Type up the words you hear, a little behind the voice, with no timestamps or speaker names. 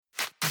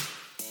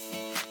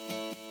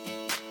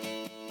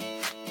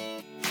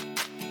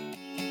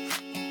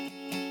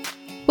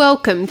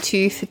Welcome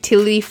to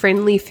Fertility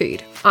Friendly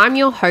Food. I'm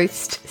your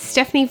host,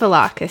 Stephanie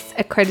Velakis,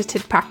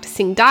 accredited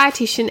practicing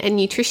dietitian and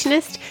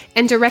nutritionist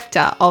and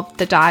director of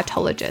The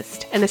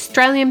Dietologist, an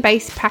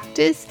Australian-based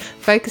practice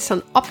focused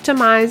on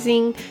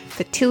optimising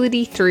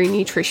fertility through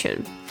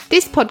nutrition.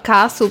 This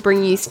podcast will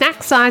bring you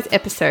snack-sized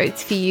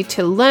episodes for you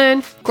to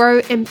learn, grow,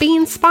 and be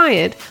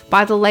inspired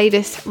by the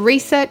latest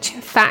research,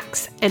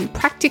 facts, and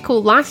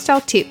practical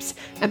lifestyle tips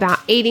about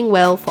eating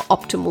well for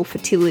optimal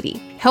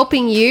fertility,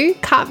 helping you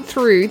cut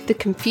through the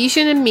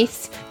confusion and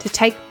myths to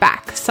take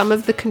back some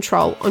of the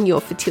control on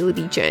your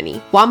fertility journey,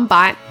 one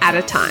bite at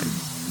a time.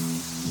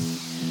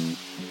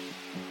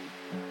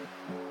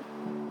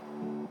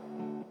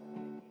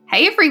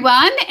 Hey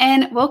everyone,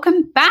 and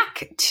welcome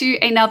back to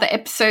another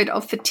episode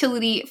of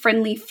Fertility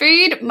Friendly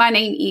Food. My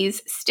name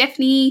is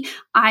Stephanie.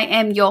 I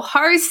am your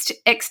host,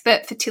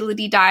 expert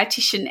fertility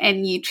dietitian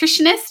and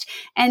nutritionist,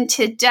 and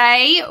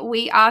today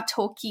we are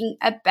talking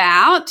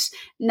about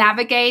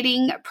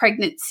navigating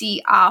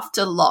pregnancy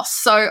after loss.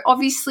 So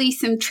obviously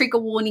some trigger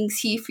warnings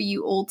here for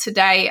you all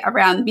today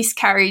around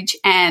miscarriage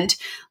and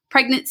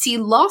pregnancy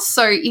loss.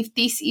 So if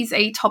this is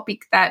a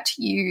topic that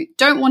you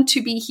don't want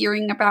to be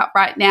hearing about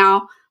right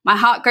now, my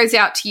heart goes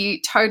out to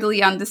you,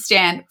 totally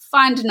understand.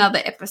 Find another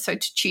episode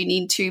to tune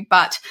into,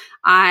 but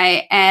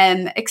I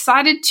am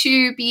excited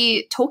to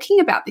be talking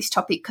about this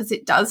topic because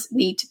it does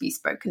need to be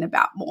spoken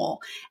about more.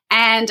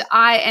 And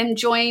I am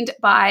joined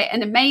by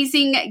an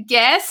amazing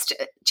guest,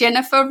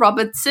 Jennifer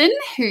Robertson,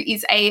 who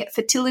is a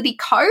fertility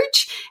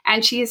coach,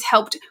 and she has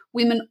helped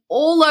women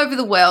all over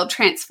the world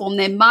transform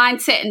their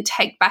mindset and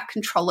take back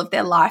control of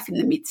their life in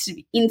the midst of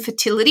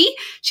infertility.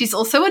 She's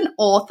also an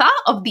author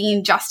of The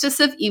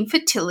Injustice of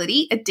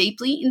Infertility, a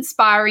deeply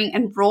inspiring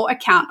and raw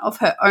account of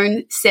her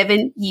own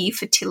 7-year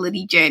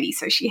fertility journey.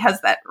 So she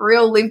has that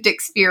real lived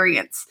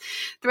experience.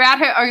 Throughout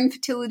her own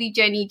fertility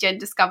journey, Jen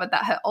discovered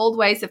that her old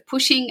ways of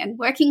pushing and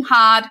working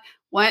hard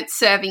weren't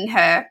serving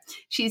her.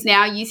 She's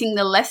now using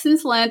the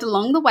lessons learned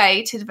along the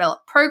way to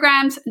develop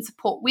programs and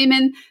support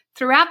women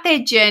throughout their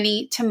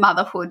journey to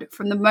motherhood,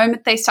 from the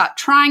moment they start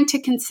trying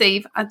to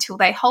conceive until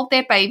they hold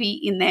their baby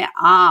in their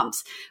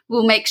arms.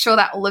 We'll make sure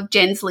that all of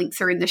Jen's links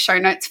are in the show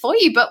notes for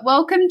you, but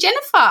welcome,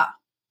 Jennifer.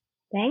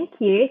 Thank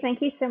you.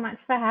 Thank you so much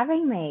for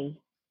having me.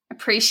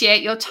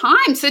 Appreciate your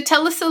time. So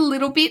tell us a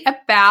little bit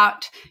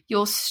about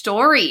your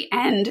story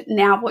and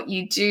now what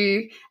you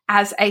do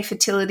as a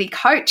fertility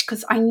coach,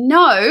 because I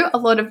know a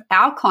lot of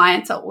our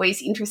clients are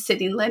always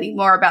interested in learning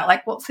more about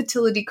like what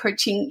fertility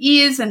coaching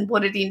is and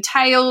what it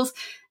entails,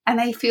 and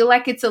they feel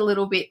like it's a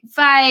little bit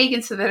vague,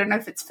 and so they don't know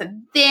if it's for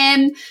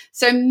them.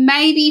 So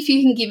maybe if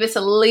you can give us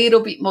a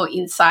little bit more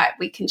insight,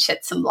 we can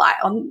shed some light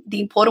on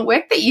the important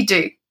work that you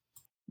do.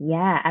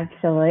 Yeah,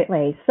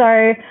 absolutely.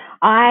 So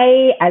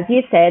as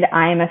you said,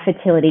 I'm a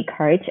fertility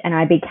coach, and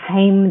I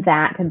became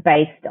that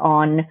based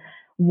on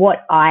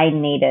what I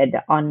needed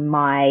on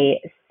my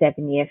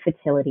 7-year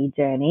fertility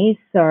journey.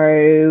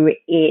 So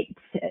it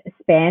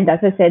spanned, as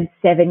I said,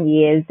 7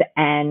 years,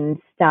 and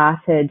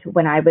started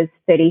when I was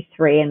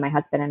 33, and my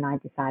husband and I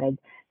decided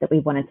that we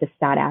wanted to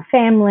start our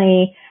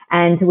family,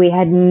 and we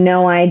had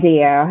no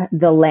idea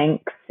the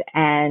lengths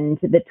and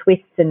the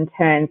twists and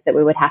turns that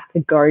we would have to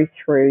go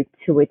through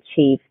to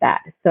achieve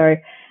that. So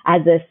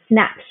as a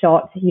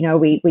snapshot,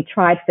 we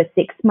tried for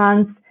 6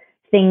 months,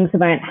 things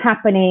weren't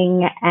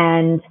happening,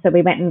 and so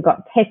we went and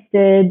got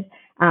tested.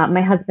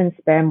 My husband's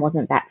sperm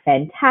wasn't that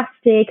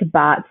fantastic,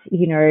 but,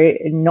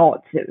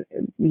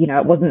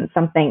 it wasn't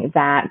something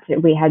that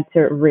we had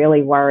to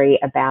really worry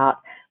about.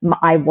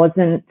 I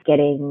wasn't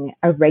getting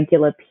a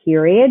regular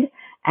period.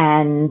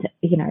 And,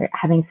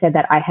 having said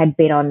that, I had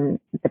been on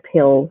the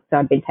pill, so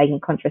I'd been taking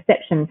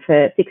contraception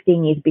for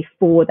 16 years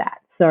before that.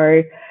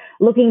 So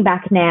looking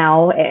back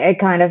now, it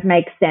kind of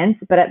makes sense.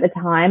 But at the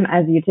time,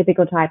 as your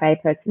typical type A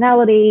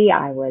personality,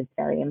 I was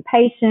very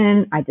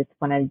impatient. I just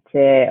wanted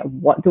to,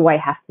 what do I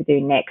have to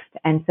do next?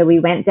 And so we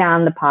went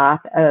down the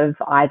path of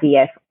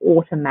IVF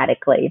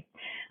automatically.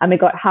 And we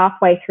got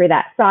halfway through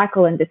that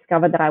cycle and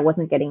discovered that I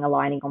wasn't getting a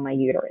lining on my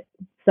uterus.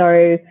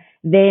 So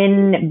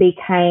then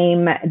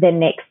became the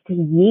next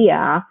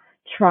year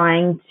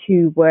trying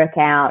to work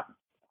out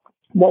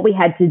what we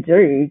had to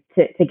do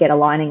to get a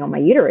lining on my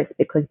uterus,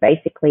 because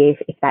basically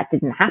if that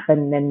didn't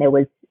happen, then there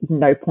was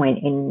no point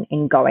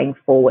in going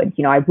forward.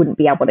 I wouldn't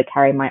be able to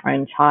carry my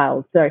own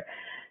child.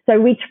 So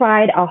we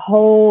tried a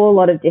whole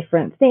lot of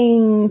different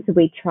things.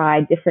 We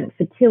tried different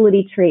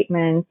fertility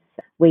treatments.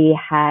 We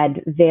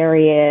had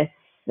various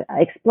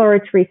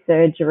exploratory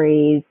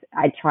surgeries.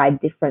 I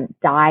tried different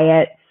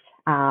diets.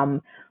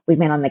 We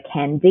went on the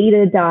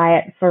Candida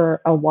diet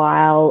for a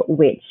while,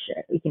 which,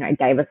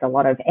 gave us a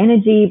lot of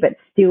energy, but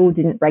still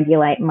didn't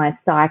regulate my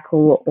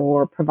cycle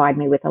or provide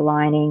me with a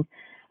lining.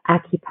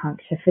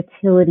 Acupuncture,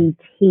 fertility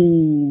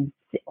teas,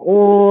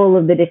 all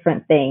of the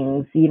different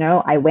things.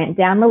 I went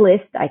down the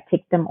list, I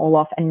ticked them all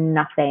off, and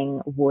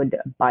nothing would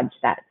budge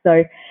that.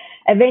 So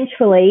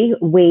eventually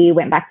we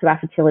went back to our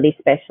fertility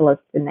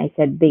specialist, and they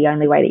said the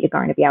only way that you're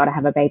going to be able to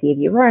have a baby of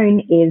your own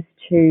is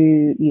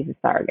to use a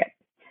surrogate.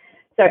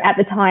 So at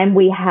the time,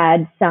 we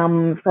had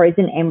some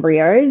frozen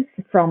embryos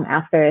from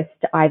our first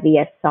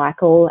IVF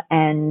cycle,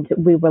 and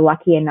we were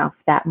lucky enough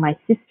that my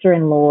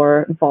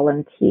sister-in-law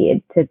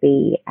volunteered to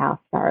be our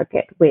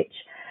surrogate, which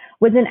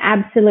was an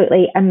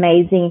absolutely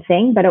amazing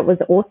thing, but it was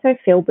also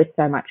filled with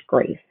so much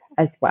grief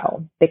as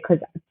well, because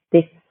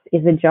this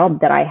is a job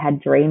that I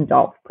had dreamed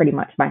of pretty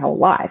much my whole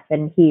life.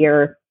 And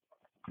here,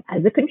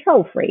 as a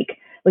control freak,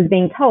 was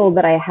being told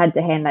that I had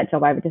to hand that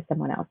job over to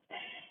someone else.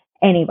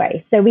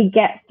 Anyway, so we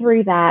get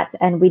through that,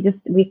 and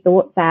we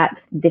thought that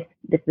this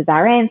was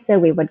our answer.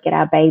 We would get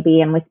our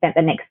baby, and we spent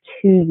the next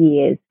 2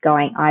 years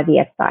going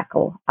IVF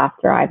cycle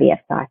after IVF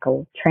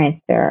cycle,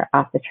 transfer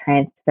after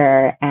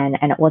transfer, and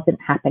it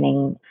wasn't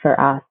happening for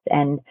us.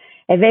 And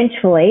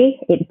eventually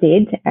it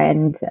did,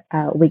 and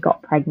we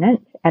got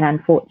pregnant. And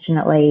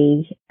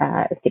unfortunately,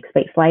 6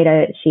 weeks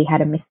later, she had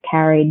a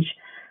miscarriage,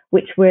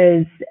 which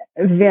was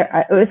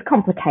it was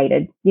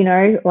complicated,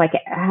 like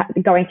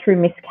going through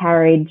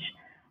miscarriage.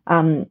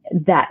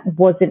 That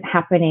wasn't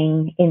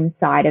happening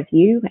inside of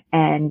you,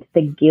 and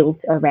the guilt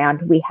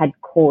around we had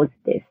caused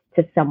this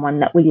to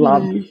someone that we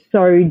loved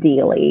so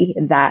dearly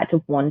that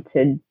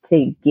wanted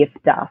to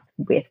gift us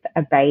with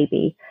a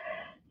baby.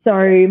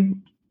 So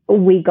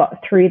we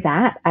got through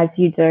that, as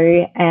you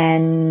do,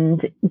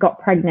 and got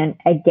pregnant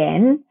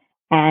again,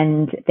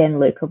 and then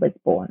Luca was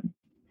born.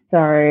 So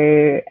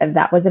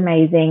that was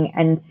amazing.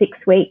 And 6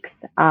 weeks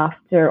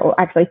after, or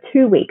actually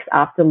 2 weeks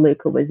after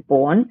Luca was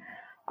born,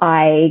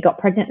 I got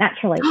pregnant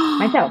naturally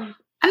myself.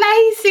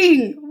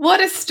 Amazing. What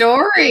a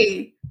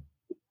story.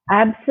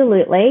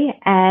 Absolutely.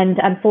 And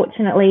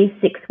unfortunately,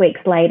 6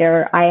 weeks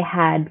later, I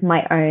had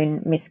my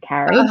own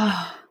miscarriage,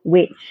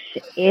 which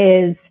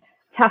is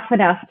tough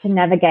enough to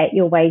navigate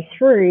your way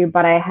through,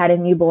 but I had a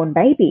newborn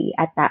baby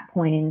at that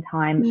point in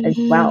time as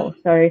well.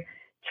 So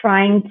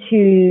trying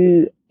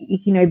to,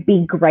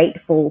 be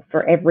grateful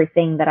for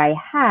everything that I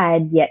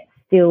had, yet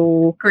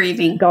still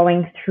grieving,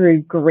 going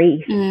through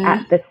grief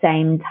at the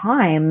same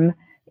time,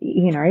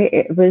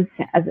 it's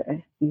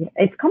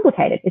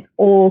complicated. It's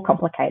all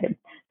complicated.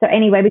 So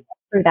anyway, we got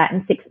through that,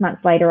 and 6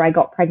 months later, I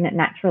got pregnant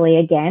naturally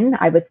again.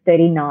 I was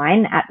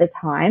 39 at the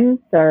time,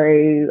 so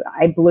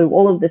I blew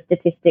all of the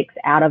statistics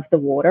out of the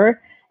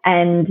water,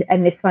 and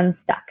this one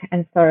stuck.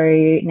 And so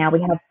now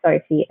we have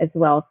Sophie as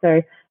well.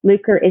 So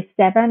Luca is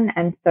 7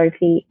 and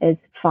Sophie is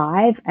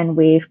 5, and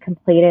we've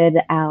completed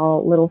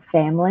our little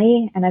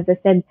family. And as I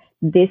said,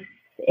 this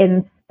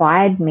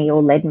inspired me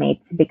or led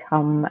me to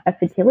become a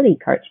fertility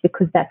coach,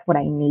 because that's what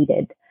I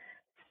needed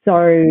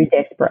so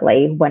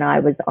desperately when I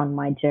was on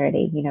my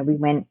journey. We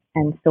went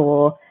and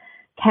saw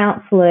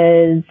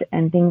counselors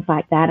and things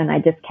like that, and I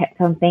just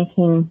kept on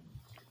thinking,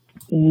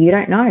 you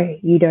don't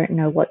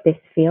know what this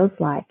feels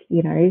like,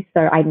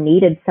 so I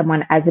needed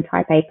someone as a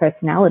type A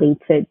personality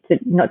to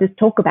not just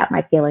talk about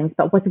my feelings,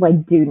 but what do I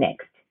do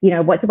next?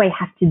 What do I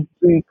have to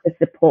do to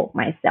support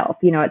myself?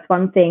 It's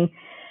one thing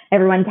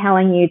everyone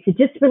telling you to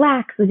just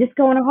relax or just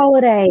go on a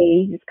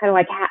holiday. It's kind of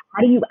like,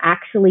 how do you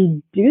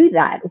actually do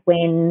that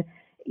when,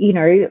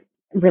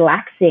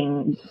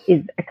 relaxing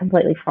is a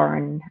completely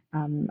foreign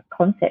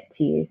concept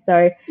to you?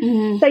 So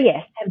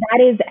yes,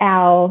 that is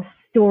our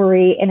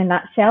story in a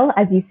nutshell.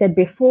 As you said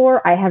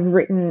before, I have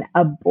written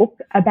a book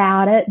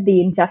about it,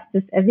 The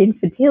Injustice of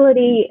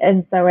Infertility.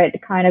 And so it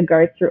kind of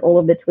goes through all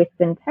of the twists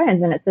and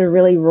turns, and it's a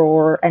really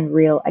raw and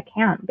real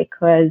account,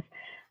 because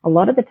a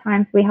lot of the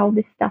times we hold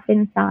this stuff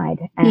inside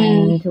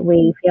and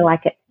we feel like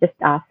it's just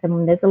us.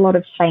 And there's a lot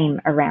of shame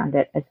around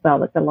it as well.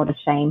 There's a lot of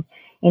shame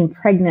in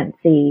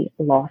pregnancy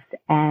loss.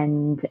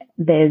 And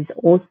there's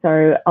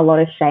also a lot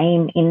of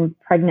shame in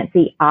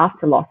pregnancy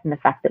after loss, and the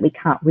fact that we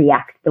can't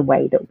react the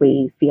way that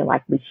we feel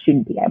like we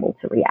should be able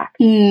to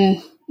react.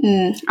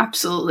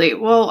 Absolutely.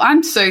 Well,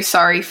 I'm so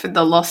sorry for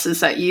the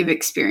losses that you've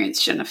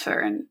experienced,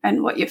 Jennifer,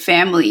 and what your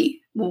family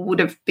would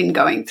have been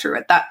going through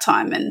at that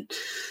time. And,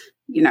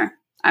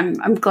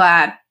 I'm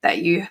glad that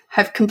you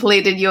have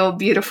completed your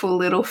beautiful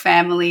little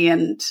family,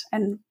 and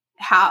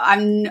how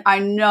I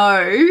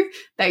know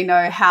they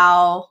know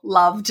how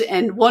loved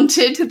and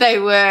wanted they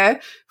were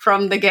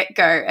from the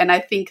get-go. And I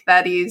think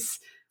that is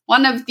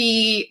one of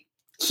the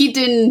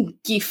hidden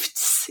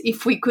gifts,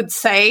 if we could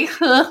say,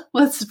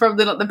 that's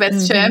probably not the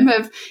best term,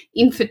 of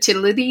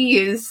infertility,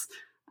 is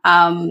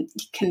you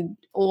can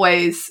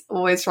always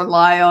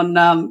rely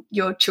on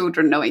your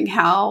children knowing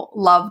how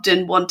loved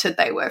and wanted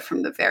they were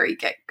from the very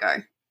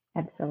get-go.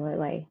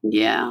 Absolutely.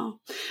 Yeah.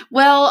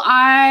 Well,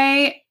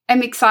 I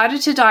am excited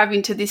to dive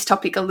into this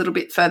topic a little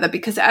bit further,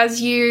 because as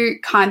you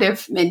kind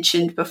of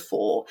mentioned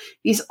before,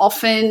 it is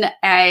often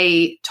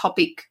a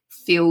topic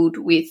filled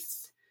with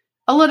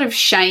a lot of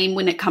shame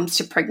when it comes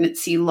to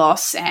pregnancy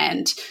loss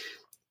and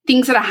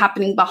things that are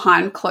happening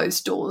behind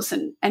closed doors,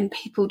 and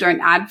people don't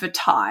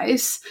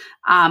advertise.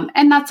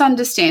 And that's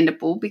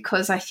understandable,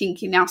 because I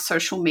think in our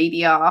social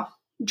media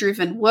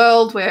driven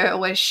world, we're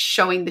always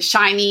showing the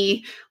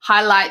shiny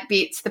highlight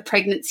bits, the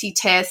pregnancy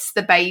tests,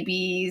 the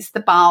babies,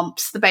 the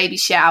bumps, the baby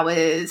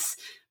showers,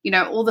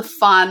 all the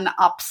fun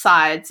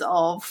upsides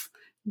of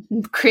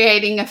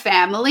creating a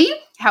family,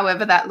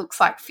 however that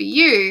looks like for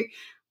you.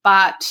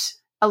 but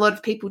a lot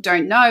of people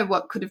don't know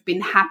what could have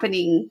been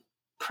happening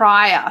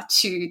prior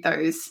to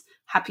those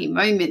happy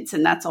moments,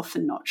 and that's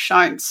often not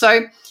shown.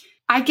 So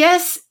I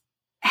guess,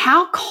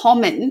 how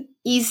common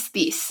is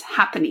this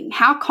happening?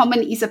 How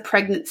common is a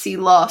pregnancy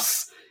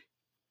loss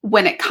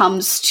when it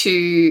comes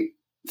to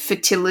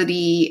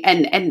fertility,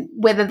 and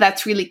whether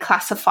that's really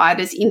classified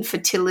as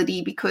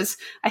infertility? Because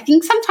I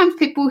think sometimes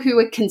people who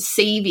are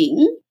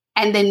conceiving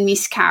and then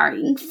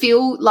miscarrying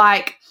feel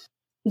like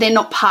they're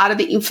not part of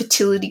the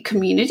infertility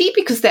community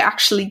because they're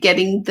actually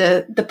getting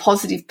the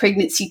positive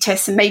pregnancy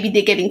test, and maybe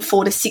they're getting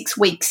 4 to 6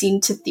 weeks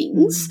into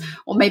things,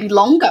 or maybe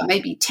longer,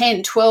 maybe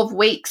 10, 12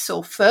 weeks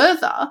or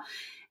further,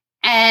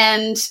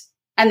 and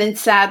then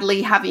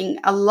sadly having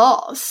a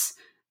loss,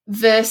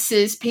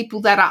 versus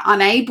people that are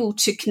unable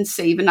to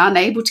conceive and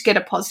unable to get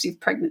a positive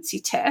pregnancy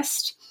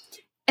test.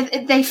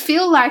 They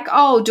feel like,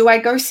 oh, do I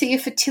go see a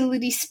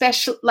fertility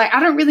specialist? Like, I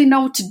don't really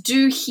know what to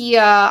do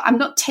here. I'm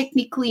not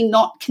technically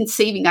not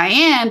conceiving. I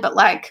am, but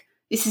like,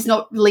 this is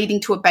not leading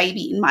to a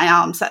baby in my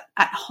arms at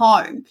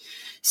home.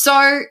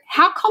 So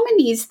how common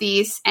is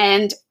this,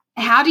 and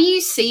how do you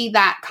see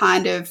that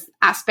kind of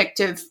aspect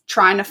of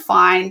trying to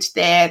find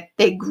their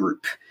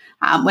group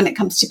when it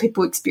comes to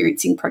people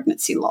experiencing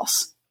pregnancy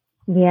loss?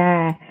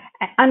 Yeah.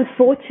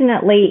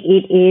 Unfortunately,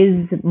 it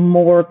is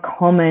more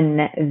common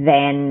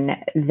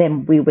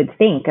than we would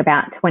think.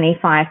 About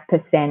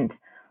 25%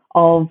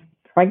 of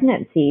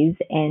pregnancies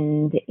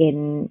end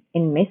in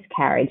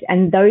miscarriage,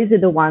 and those are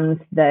the ones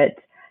that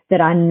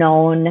are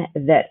known,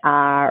 that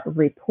are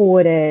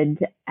reported.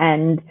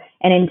 And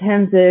in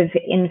terms of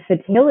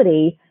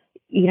infertility,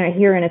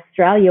 here in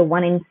Australia,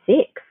 1 in 6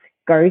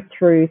 go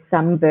through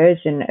some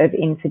version of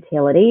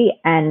infertility,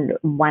 and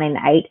 1 in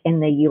 8 in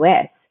the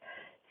US.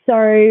 So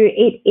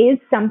it is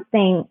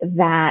something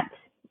that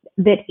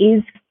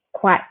is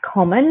quite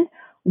common.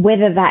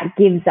 Whether that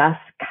gives us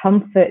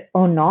comfort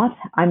or not,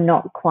 I'm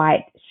not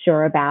quite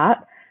sure about.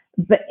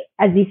 But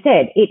as you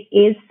said, it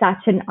is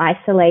such an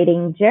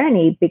isolating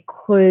journey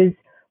because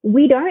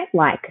we don't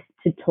like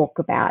to talk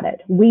about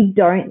it. We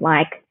don't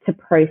like to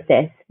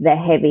process the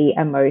heavy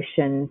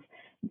emotions.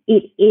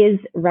 It is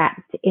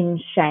wrapped in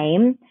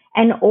shame.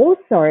 And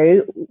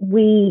also,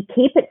 we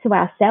keep it to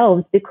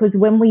ourselves because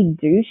when we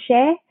do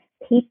share,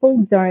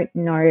 people don't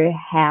know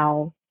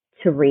how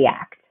to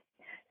react.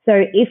 So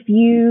if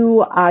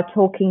you are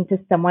talking to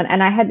someone,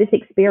 and I had this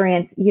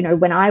experience,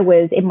 when I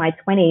was in my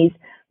 20s,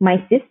 my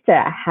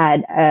sister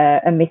had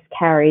a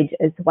miscarriage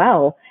as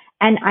well.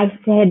 And I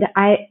said,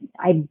 I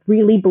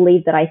really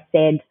believe that I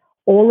said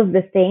all of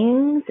the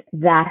things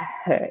that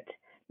hurt,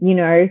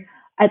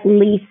 at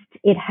least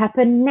it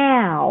happened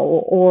now,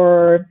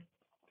 or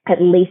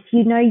at least,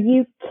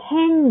 you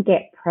can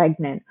get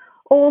pregnant.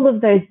 All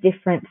of those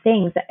different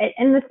things.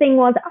 And the thing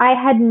was,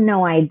 I had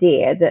no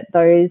idea that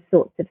those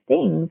sorts of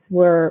things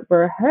were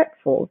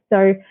hurtful.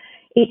 So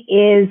it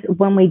is,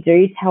 when we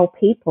do tell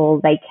people,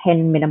 they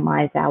can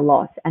minimize our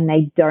loss, and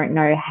they don't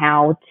know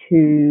how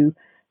to,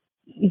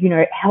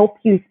 help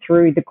you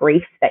through the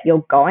grief that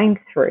you're going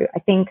through. I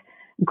think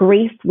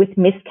grief with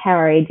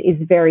miscarriage is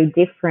very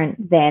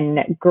different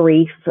than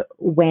grief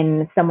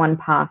when someone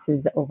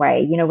passes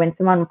away. When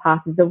someone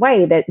passes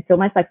away, that it's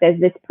almost like there's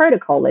this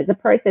protocol, there's a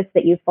process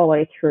that you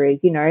follow through.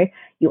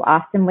 You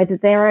ask them whether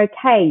they're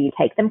okay, you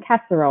take them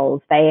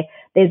casseroles,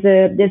 there's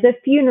a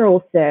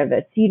funeral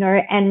service,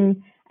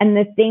 and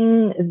the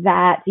thing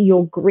that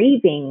you're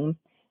grieving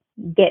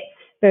gets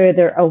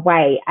further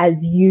away as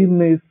you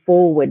move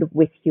forward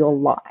with your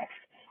life.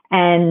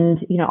 And,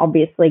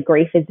 obviously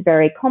grief is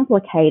very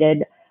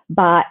complicated,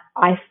 but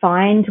I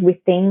find with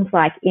things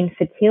like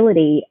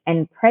infertility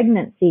and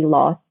pregnancy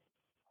loss,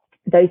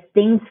 those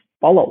things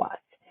follow us.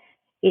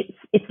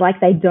 It's like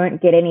they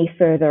don't get any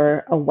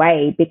further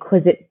away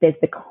because there's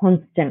the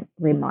constant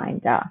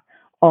reminder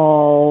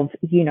of,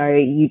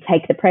 you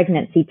take the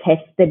pregnancy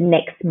test the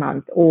next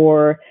month,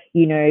 or,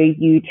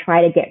 you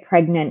try to get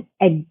pregnant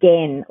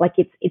again. Like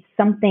it's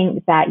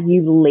something that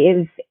you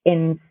live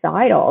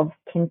inside of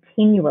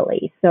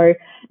continually. So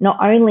not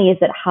only is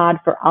it hard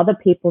for other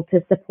people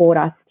to support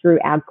us through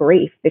our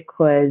grief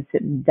because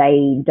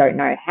they don't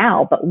know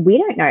how, but we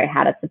don't know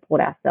how to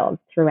support ourselves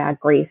through our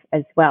grief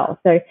as well.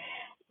 So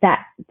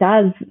that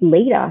does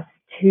lead us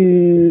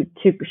to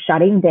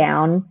shutting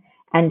down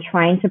and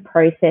trying to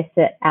process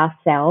it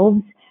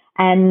ourselves.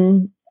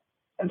 And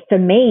for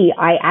me,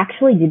 I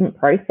actually didn't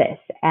process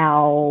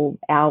our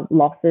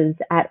losses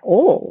at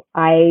all.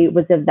 I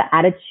was of the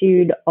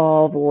attitude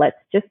of, let's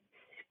just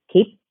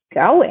keep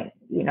going.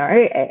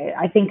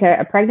 I think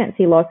a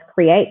pregnancy loss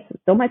creates,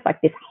 it's almost like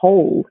this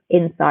hole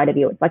inside of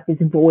you. It's like this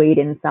void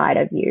inside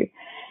of you.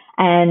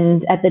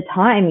 And at the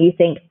time you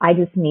think, I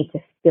just need to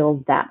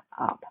fill that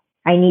up.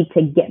 I need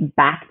to get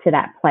back to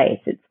that place.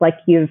 It's like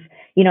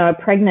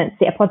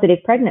a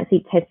positive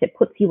pregnancy test, it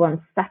puts you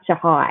on such a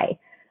high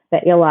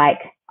that you're like,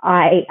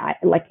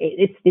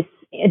 it's this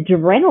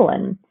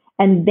adrenaline.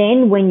 And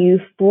then when you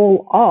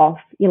fall off,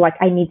 you're like,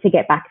 I need to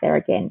get back there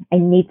again. I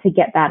need to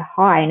get that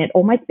high. And it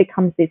almost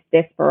becomes this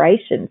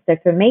desperation. So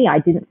for me, I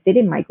didn't sit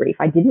in my grief.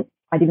 I didn't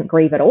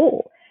grieve at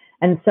all.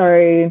 And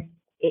so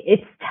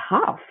it's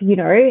tough,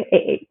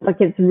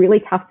 it's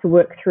really tough to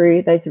work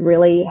through those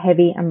really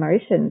heavy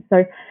emotions.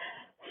 So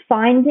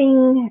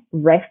finding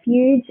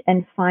refuge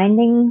and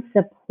finding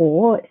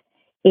support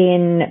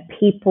in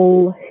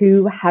people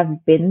who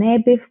have been there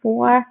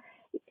before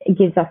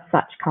gives us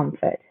such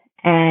comfort.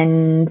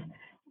 And,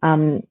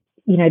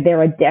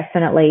 there are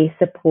definitely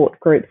support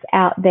groups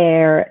out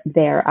there.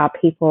 There are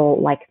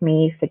people like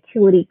me,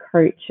 fertility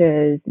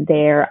coaches.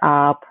 There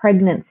are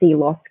pregnancy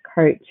loss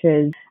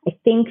coaches. I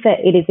think that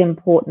it is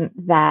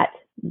important that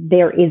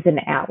there is an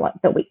outlet,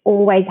 that we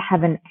always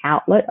have an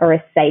outlet or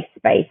a safe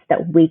space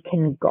that we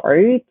can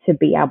go to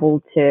be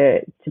able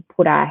to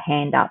put our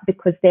hand up,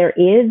 because there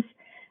is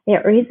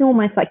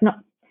almost like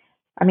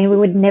we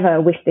would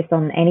never wish this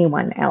on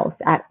anyone else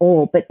at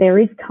all, but there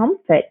is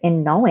comfort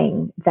in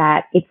knowing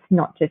that it's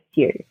not just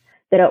you,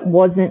 that it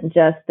wasn't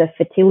just the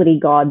fertility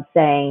god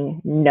saying,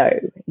 no,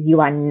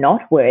 you are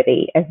not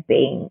worthy of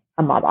being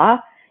a mother.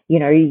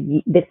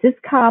 This is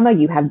karma.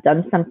 You have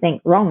done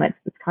something wrong.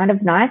 It's kind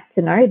of nice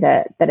to know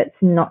that it's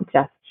not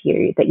just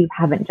you, that you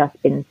haven't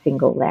just been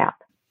singled out.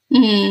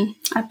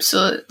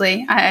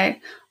 Absolutely. I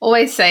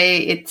always say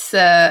it's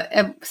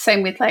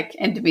same with like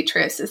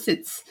endometriosis.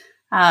 It's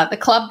the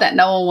club that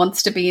no one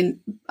wants to be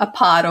a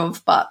part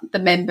of, but the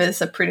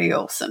members are pretty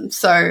awesome.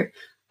 So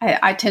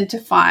I tend to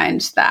find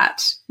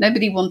that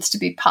nobody wants to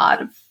be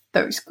part of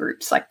those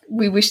groups. Like,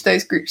 we wish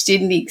those groups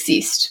didn't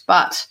exist,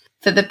 but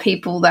for the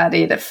people that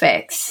it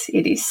affects,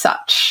 it is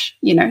such,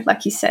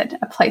 like you said,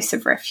 a place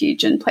of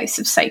refuge and place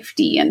of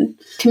safety and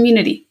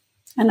community.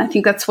 And I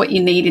think that's what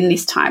you need in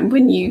this time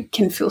when you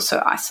can feel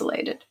so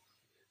isolated.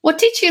 What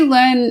did you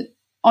learn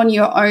on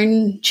your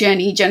own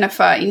journey,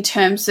 Jennifer, in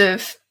terms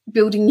of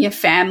building your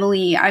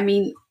family? I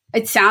mean,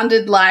 it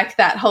sounded like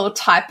that whole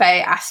type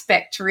A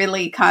aspect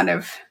really kind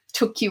of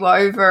took you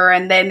over,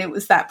 and then it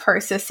was that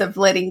process of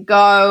letting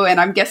go.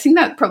 And I'm guessing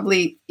that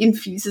probably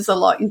infuses a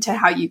lot into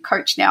how you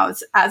coach now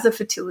as a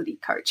fertility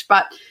coach.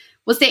 But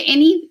was there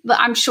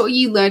I'm sure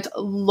you learned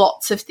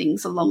lots of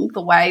things along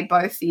the way,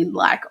 both in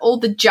like all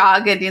the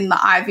jargon in the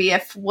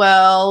IVF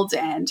world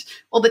and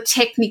all the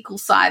technical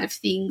side of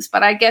things.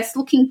 But I guess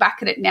looking back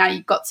at it now,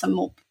 you've got some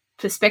more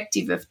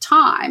perspective of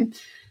time.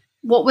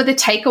 What were the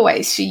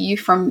takeaways for you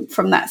from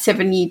that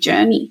 7-year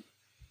journey?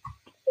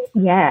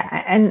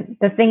 Yeah, and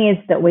the thing is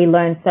that we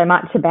learn so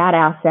much about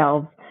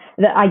ourselves.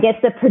 I guess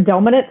the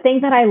predominant thing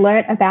that I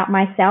learned about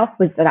myself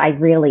was that I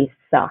really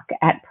suck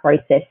at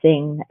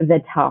processing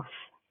the tough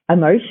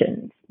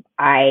emotions.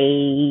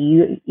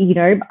 I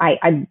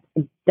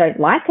don't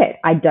like it.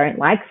 I don't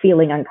like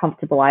feeling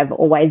uncomfortable. I've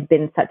always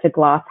been such a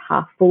glass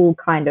half full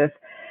kind of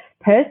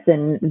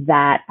person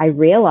that I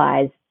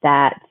realized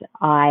that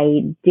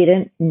I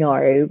didn't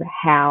know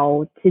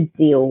how to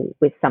deal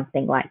with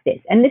something like this.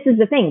 And this is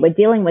the thing, we're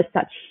dealing with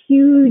such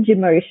huge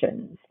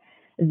emotions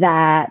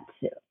that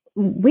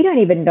we don't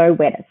even know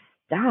where to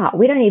start.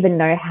 We don't even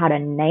know how to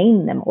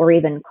name them or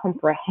even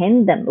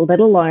comprehend them, let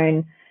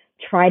alone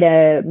try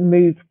to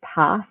move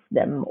past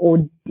them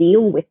or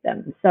deal with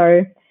them.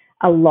 So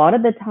a lot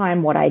of the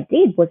time what I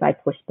did was I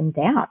pushed them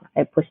down.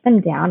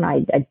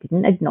 I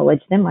didn't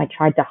acknowledge them. I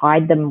tried to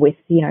hide them with,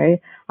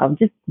 I'll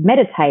just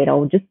meditate.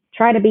 I'll just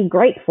try to be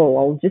grateful.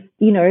 I'll just,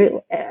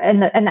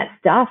 and that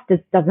stuff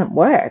just doesn't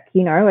work.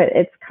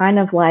 It's kind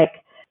of like,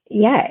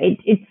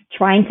 it's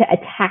trying to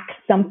attack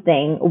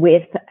something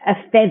with a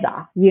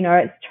feather.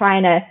 It's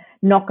trying to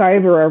knock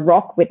over a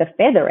rock with a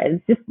feather.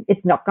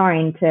 It's not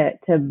going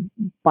to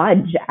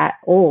budge at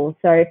all.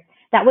 So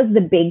that was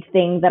the big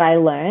thing that I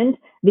learned.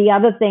 The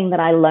other thing that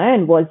I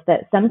learned was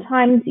that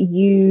sometimes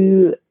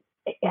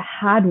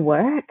hard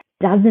work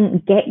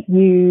doesn't get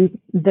you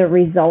the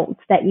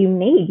results that you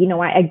need.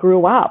 I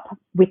grew up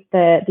with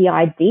the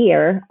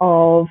idea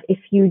of, if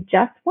you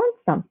just want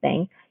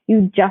something,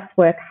 you just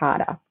work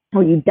harder,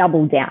 or you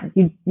double down,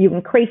 you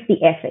increase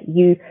the effort,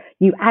 you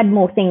add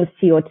more things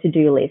to your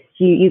to-do list,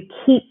 you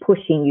keep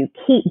pushing, you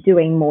keep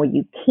doing more,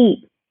 you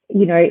keep,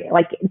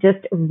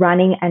 just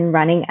running and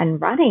running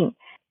and running.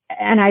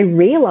 And I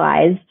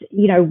realized,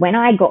 when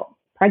I got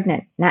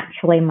pregnant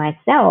naturally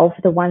myself,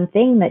 the one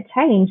thing that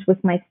changed was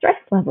my stress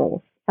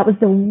levels. That was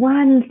the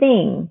one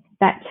thing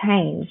that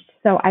changed.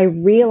 So I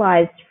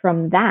realized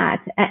from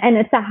that, and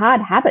it's a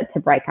hard habit to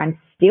break. I'm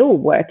still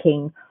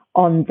working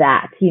on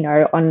that,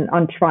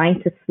 on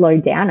trying to slow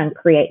down and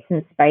create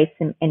some space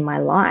in my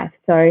life.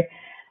 So,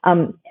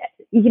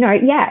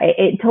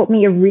 it taught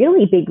me a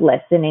really big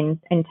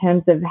lesson in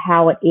terms of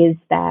how it is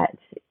that,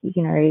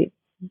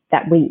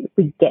 that we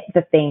get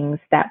the things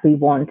that we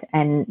want,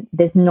 and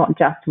there's not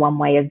just one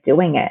way of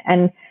doing it.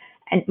 And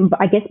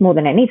I guess more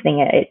than anything,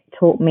 it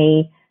taught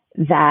me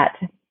that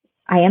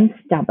I am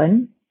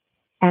stubborn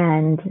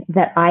and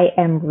that I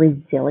am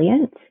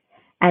resilient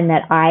and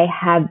that I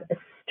have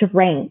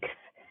strengths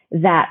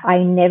that I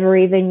never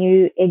even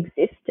knew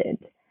existed.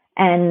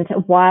 And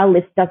while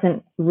this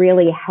doesn't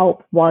really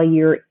help while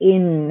you're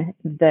in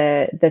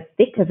the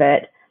thick of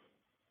it,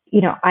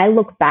 I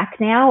look back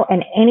now,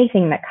 and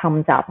anything that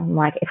comes up, I'm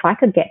like, if I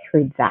could get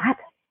through that,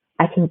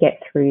 I can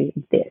get through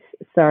this.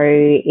 So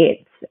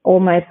it's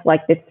almost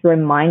like this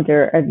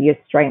reminder of your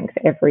strength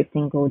every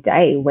single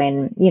day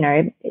when, you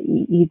know,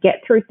 you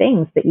get through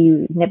things that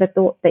you never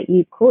thought that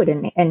you could.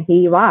 And here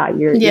you are,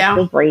 you're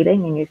still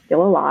breathing and you're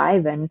still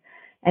alive and,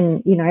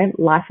 you know,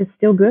 life is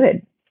still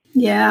good.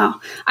 Yeah.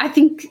 I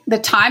think the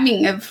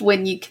timing of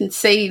when you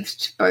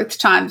conceived both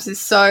times is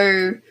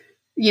so,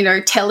 you know,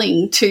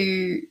 telling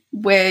to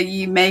where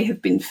you may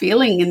have been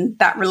feeling, and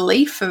that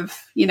relief of,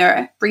 you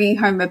know, bringing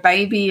home a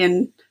baby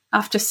and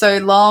after so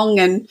long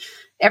and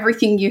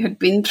everything you had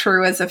been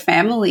through as a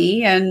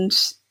family. And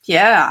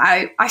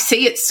yeah, I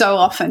see it so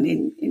often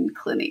in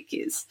clinic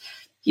is,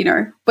 you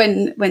know,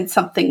 when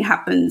something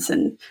happens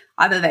and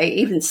either they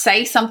even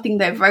say something,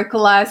 they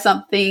vocalize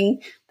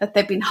something that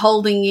they've been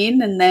holding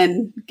in, and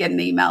then get an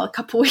email a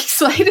couple of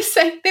weeks later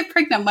saying they're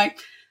pregnant. I'm like,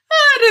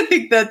 I don't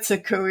think that's a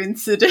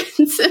coincidence.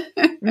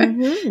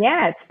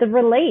 Yeah, it's the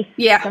relief.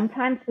 Yeah.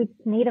 Sometimes we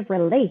need a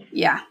relief.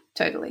 Yeah,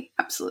 totally.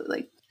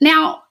 Absolutely.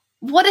 Now,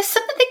 what are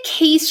some of the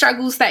key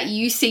struggles that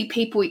you see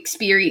people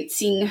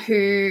experiencing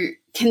who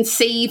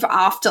conceive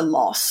after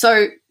loss?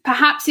 So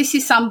perhaps this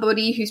is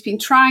somebody who's been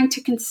trying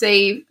to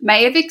conceive,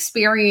 may have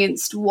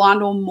experienced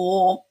one or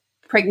more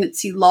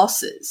pregnancy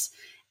losses,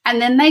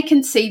 and then they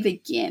conceive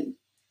again.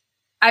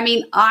 I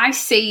mean, I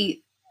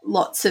see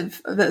lots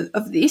of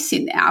this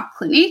in our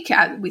clinic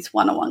with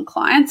one-on-one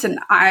clients, and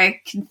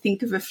I can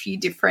think of a few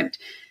different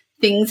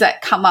things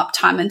that come up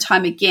time and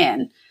time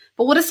again.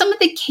 But what are some of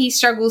the key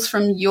struggles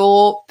from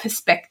your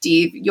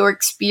perspective, your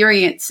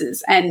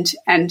experiences, and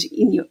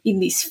in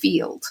this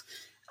field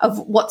of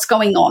what's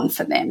going on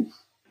for them?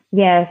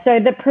 Yeah, so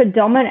the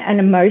predominant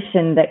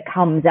emotion that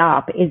comes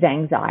up is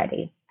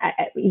anxiety.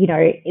 You know,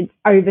 it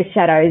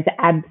overshadows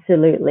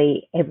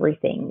absolutely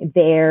everything.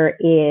 There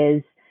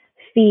is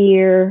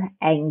fear,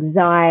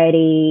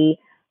 anxiety,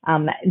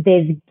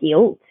 there's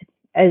guilt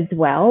as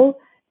well.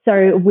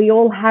 So we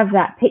all have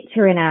that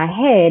picture in our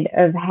head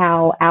of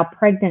how our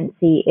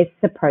pregnancy is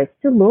supposed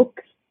to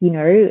look. You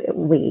know,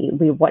 we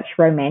watch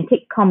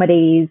romantic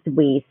comedies,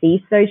 we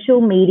see social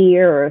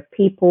media of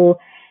people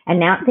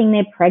announcing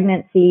their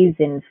pregnancies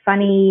in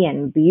funny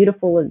and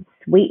beautiful and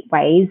sweet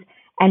ways,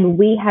 and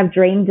we have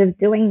dreamed of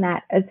doing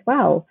that as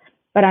well.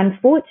 But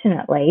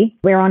unfortunately,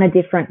 we're on a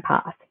different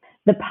path.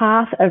 The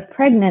path of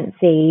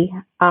pregnancy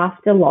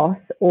after loss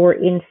or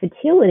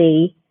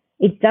infertility,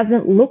 it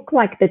doesn't look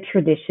like the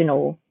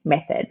traditional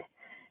method.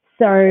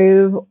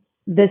 So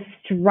the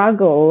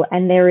struggle,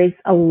 and there is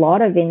a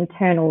lot of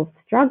internal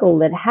struggle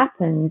that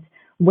happens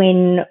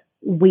when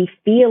we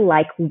feel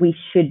like we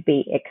should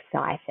be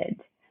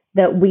excited,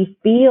 that we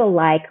feel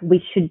like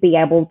we should be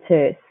able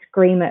to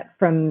scream it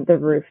from the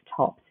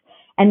rooftops.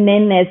 And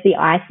then there's the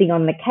icing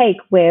on the cake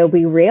where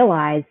we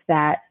realize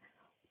that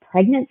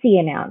pregnancy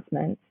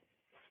announcements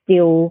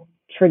still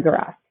trigger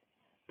us.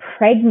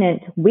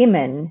 Pregnant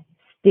women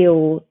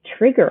still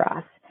trigger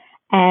us.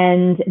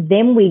 And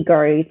then we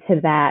go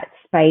to that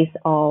space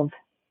of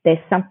there's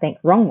something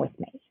wrong with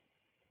me.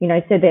 You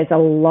know, so there's a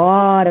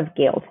lot of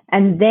guilt.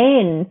 And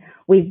then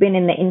we've been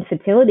in the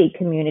infertility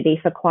community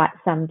for quite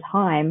some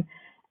time.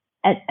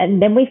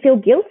 And then we feel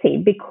guilty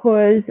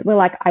because we're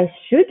like, I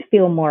should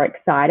feel more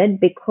excited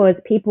because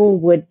people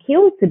would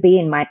kill to be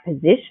in my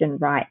position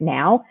right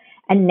now.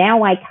 And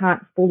now I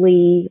can't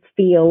fully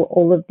feel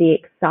all of the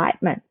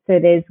excitement. So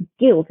there's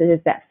guilt.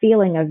 There's that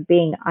feeling of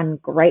being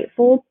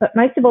ungrateful. But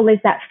most of all, there's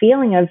that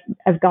feeling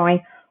of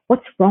going,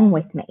 what's wrong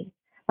with me?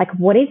 Like,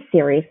 what is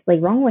seriously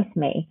wrong with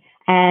me?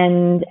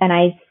 And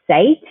I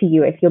say to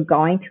you, if you're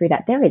going through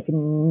that, there is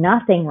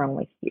nothing wrong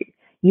with you.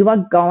 You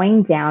are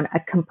going down a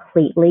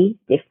completely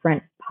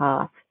different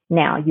path.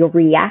 Now, your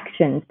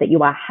reactions that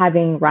you are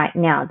having right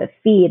now, the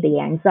fear, the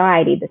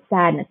anxiety, the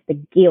sadness,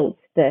 the guilt,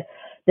 the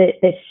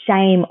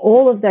shame,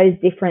 all of those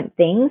different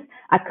things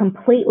are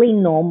completely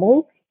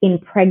normal in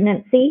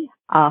pregnancy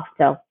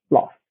after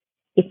loss.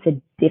 It's a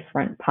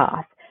different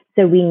path.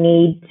 So we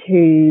need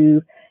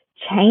to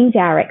change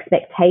our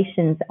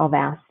expectations of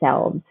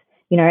ourselves.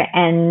 You know,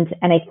 and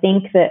I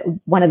think that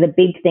one of the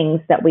big things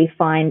that we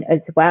find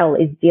as well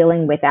is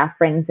dealing with our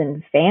friends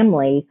and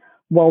family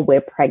while we're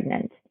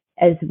pregnant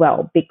as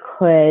well,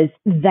 because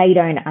they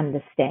don't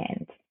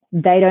understand.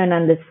 They don't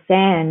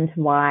understand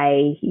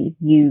why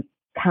you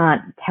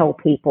can't tell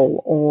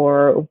people,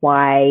 or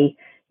why,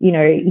 you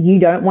know, you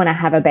don't want to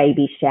have a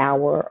baby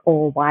shower,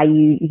 or why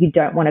you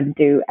don't want to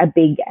do a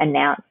big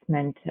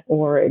announcement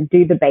or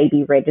do the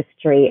baby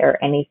registry or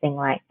anything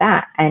like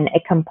that. And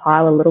it can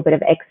pile a little bit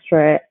of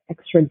extra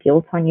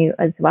guilt on you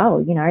as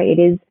well. You know,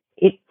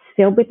 it's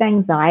filled with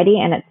anxiety,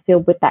 and it's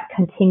filled with that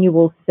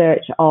continual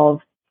search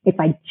of, if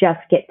I just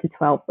get to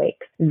 12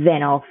 weeks,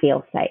 then I'll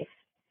feel safe.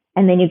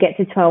 And then you get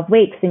to 12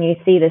 weeks and you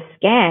see the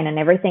scan and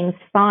everything's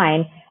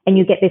fine, and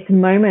you get this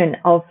moment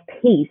of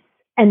peace.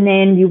 And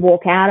then you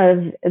walk out of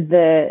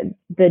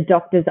the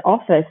doctor's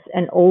office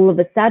and all of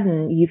a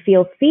sudden you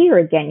feel fear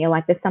again. You're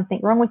like, there's something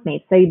wrong with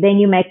me. So then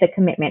you make the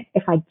commitment,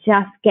 if I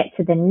just get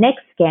to the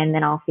next scan,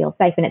 then I'll feel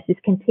safe. And it's this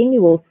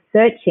continual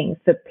searching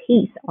for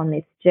peace on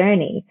this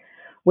journey.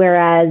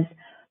 Whereas,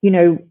 you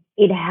know,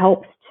 it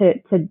helps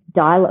to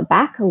dial it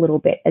back a little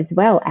bit as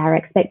well, our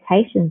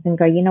expectations, and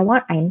go, you know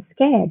what, I'm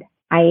scared.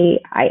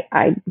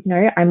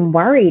 I'm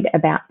worried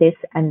about this,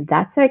 and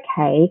that's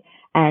okay.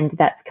 And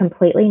that's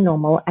completely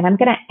normal. And I'm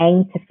going to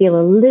aim to feel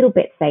a little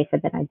bit safer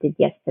than I did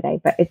yesterday.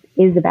 But it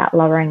is about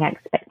lowering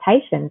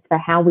expectations for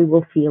how we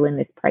will feel in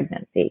this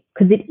pregnancy,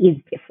 because it is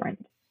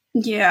different.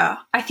 Yeah,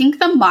 I think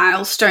the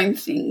milestone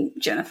thing,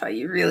 Jennifer,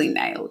 you really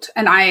nailed.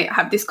 And I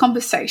have this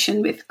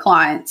conversation with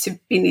clients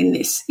who've been in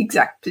this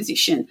exact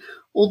position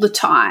all the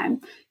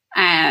time.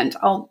 And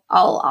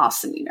I'll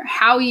ask them,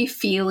 how are you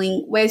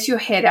feeling? Where's your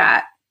head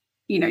at?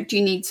 Do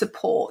you need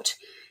support?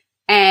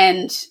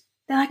 And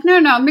they're like, no,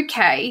 I'm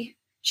okay.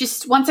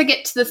 Just once I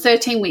get to the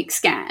 13-week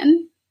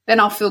scan, then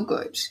I'll feel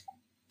good.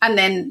 And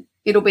then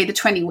it'll be the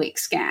 20-week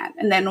scan.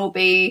 And then it'll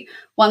be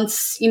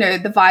once,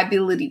 the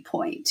viability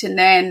point. And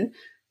then,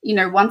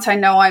 once I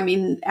know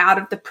I'm out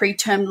of the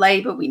preterm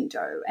labor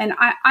window. And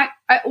I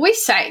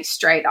always say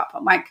straight up,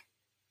 I'm like,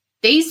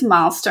 these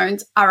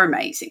milestones are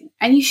amazing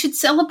and you should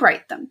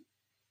celebrate them,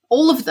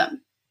 all of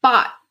them.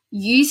 But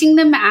using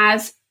them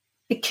as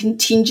a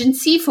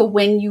contingency for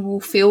when you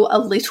will feel a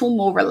little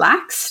more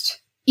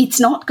relaxed, it's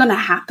not going to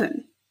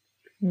happen.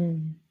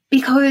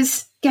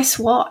 Because guess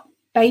what?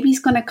 Baby's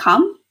going to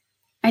come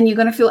and you're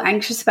going to feel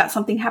anxious about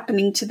something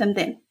happening to them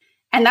then.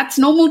 And that's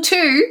normal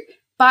too.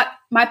 But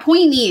my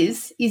point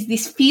is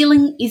this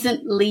feeling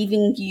isn't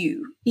leaving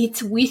you.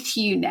 It's with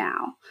you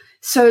now.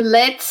 So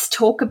let's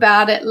talk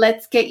about it.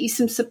 Let's get you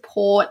some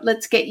support.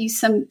 Let's get you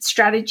some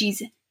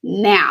strategies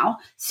now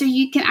so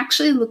you can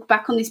actually look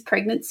back on this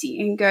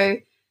pregnancy and go,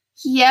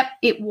 yep,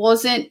 it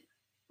wasn't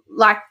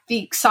like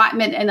the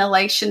excitement and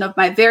elation of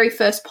my very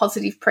first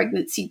positive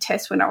pregnancy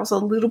test when I was a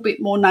little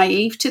bit more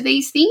naive to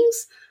these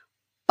things.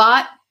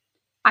 But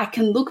I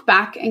can look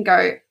back and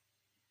go,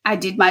 I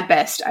did my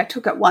best. I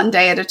took it one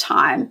day at a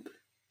time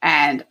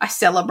and I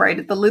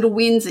celebrated the little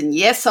wins. And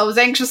yes, I was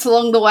anxious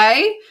along the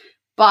way,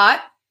 but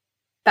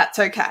that's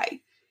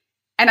okay.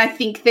 And I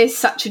think there's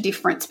such a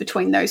difference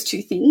between those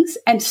two things.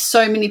 And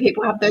so many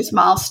people have those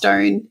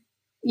milestone,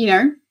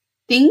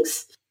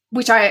 things,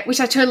 which I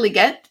totally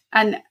get.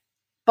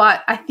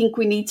 But I think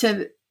we need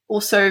to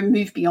also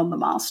move beyond the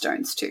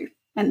milestones too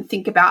and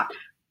think about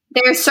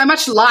there is so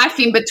much life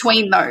in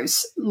between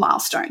those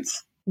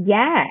milestones.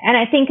 Yeah. And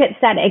I think it's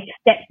that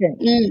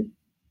acceptance.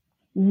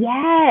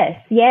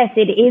 Yes,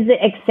 it is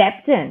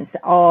acceptance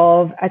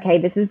of, okay,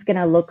 this is going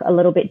to look a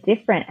little bit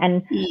different.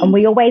 And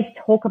we always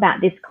talk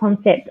about this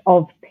concept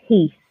of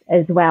peace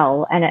as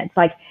well. And it's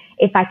like,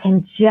 if I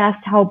can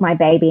just hold my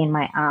baby in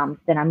my arms,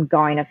 then I'm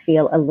going to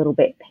feel a little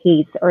bit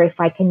peace. Or if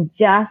I can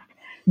just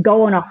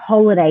go on a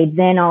holiday,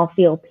 then I'll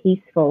feel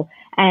peaceful.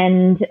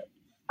 And,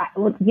 I've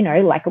learned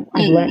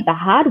the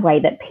hard way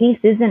that peace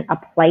isn't a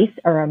place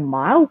or a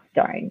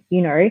milestone.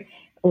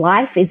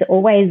 Life is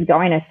always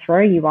going to throw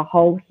you a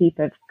whole heap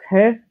of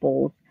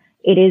curveballs.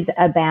 It is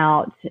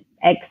about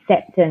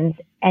acceptance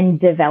and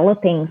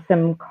developing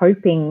some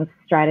coping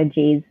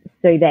strategies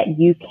so that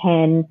you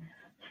can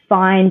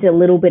find a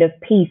little bit of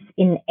peace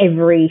in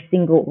every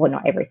single, well,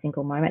 not every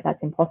single moment,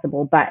 that's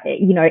impossible, but,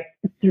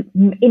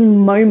 in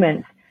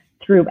moments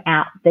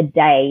throughout the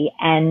day,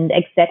 and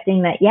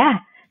accepting that,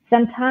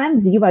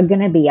 sometimes you are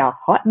going to be a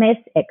hot mess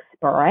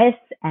express,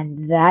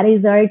 and that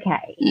is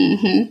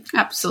okay.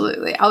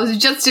 Absolutely. I was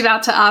just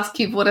about to ask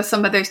you, what are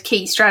some of those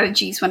key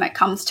strategies when it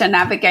comes to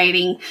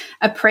navigating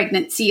a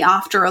pregnancy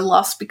after a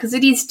loss, because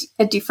it is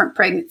a different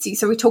pregnancy.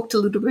 So we talked a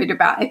little bit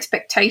about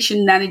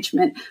expectation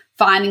management,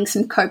 finding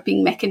some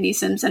coping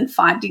mechanisms and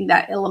finding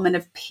that element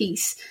of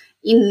peace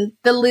in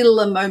the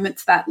littler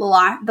moments, that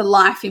the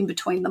life in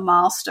between the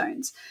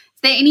milestones.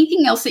 Is there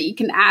anything else that you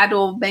can add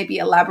or maybe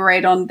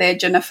elaborate on there,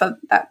 Jennifer,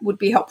 that would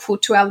be helpful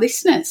to our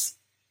listeners?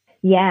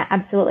 Yeah,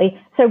 absolutely.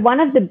 So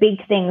one of the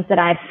big things that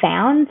I've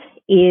found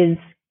is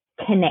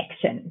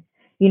connection.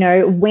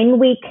 When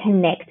we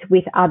connect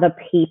with other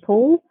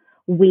people,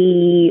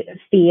 we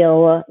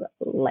feel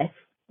less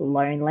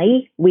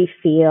lonely. We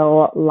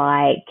feel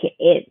like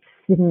it's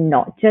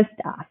not just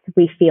us.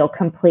 We feel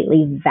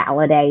completely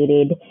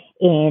validated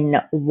in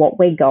what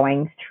we're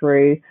going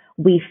through.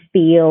 We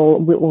feel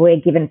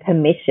we're given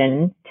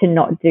permission to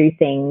not do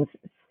things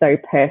so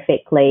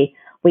perfectly.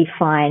 We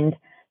find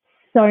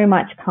so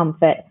much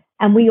comfort,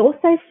 and we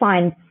also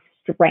find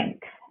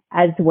strength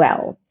as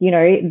well.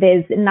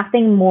 There's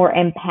nothing more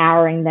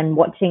empowering than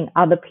watching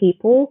other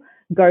people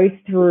go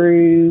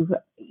through,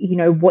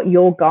 what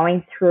you're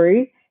going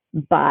through,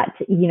 but,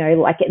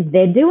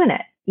 they're doing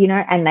it,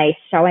 and they're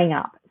showing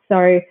up.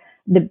 So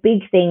the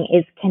big thing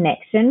is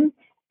connection.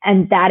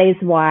 And that is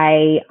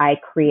why I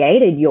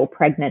created Your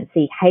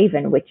Pregnancy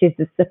Haven, which is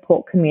a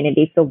support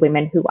community for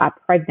women who are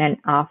pregnant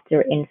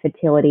after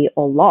infertility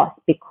or loss,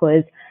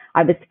 because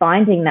I was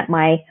finding that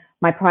my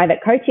private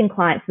coaching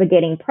clients were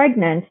getting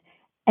pregnant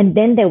and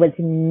then there was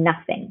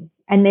nothing.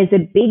 And there's a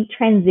big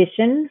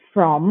transition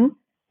from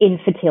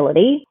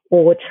infertility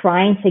or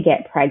trying to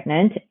get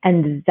pregnant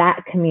and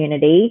that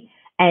community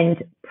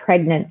and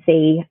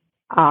pregnancy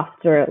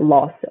after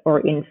loss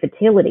or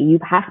infertility. You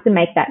have to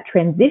make that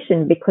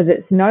transition because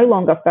it's no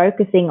longer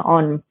focusing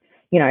on,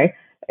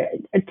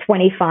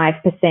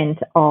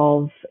 25%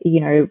 of,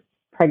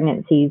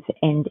 pregnancies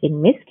end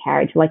in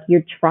miscarriage. Like,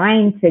 you're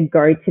trying to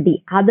go to the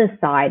other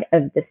side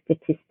of the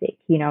statistic,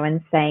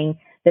 and saying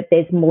that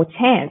there's more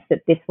chance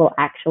that this will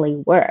actually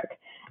work.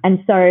 And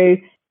so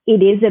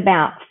it is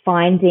about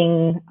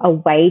finding a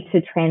way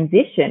to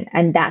transition,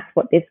 and that's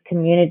what this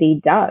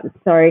community does.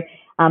 So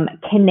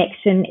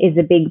connection is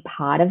a big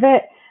part of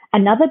it.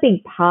 Another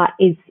big part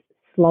is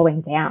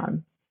slowing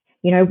down.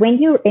 When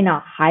you're in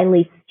a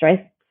highly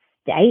stressed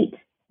state,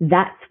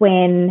 that's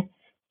when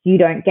you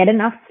don't get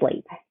enough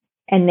sleep,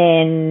 and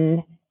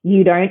then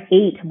you don't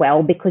eat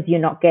well because you're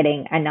not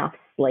getting enough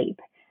sleep.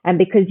 And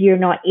because you're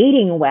not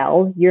eating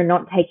well, you're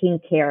not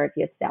taking care of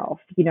yourself,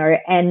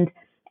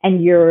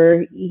 and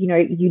you're,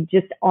 you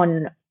just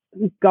on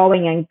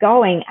going and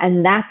going.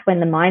 And that's when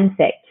the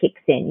mindset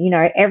kicks in.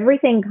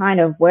 Everything kind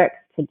of works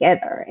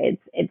together.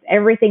 It's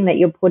everything that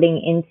you're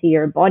putting into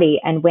your body.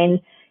 And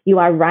when you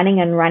are running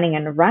and running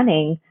and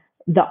running,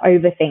 the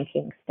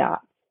overthinking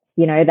starts,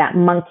 that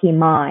monkey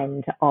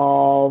mind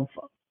of,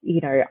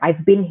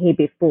 I've been here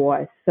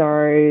before,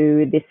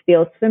 so this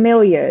feels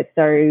familiar.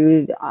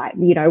 So,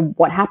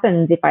 what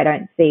happens if I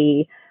don't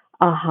see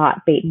a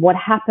heartbeat? What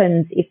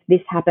happens if this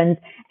happens?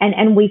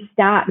 And we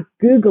start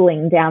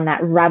Googling down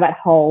that rabbit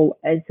hole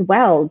as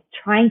well,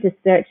 trying to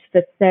search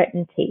for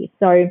certainty.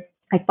 So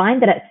I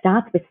find that it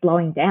starts with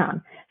slowing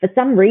down. For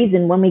some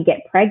reason, when we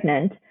get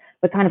pregnant,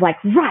 we're kind of like,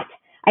 right,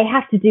 I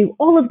have to do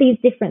all of these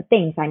different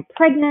things. I'm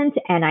pregnant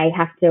and I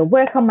have to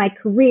work on my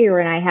career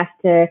and I have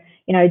to,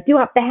 do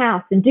up the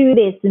house and do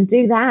this and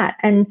do that.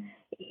 And,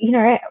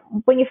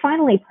 when you're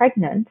finally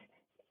pregnant,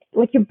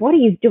 like, your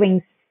body is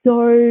doing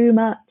so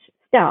much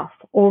stuff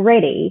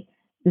already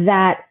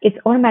that it's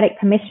automatic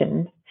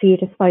permission for you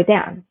to slow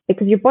down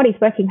because your body's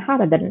working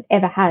harder than it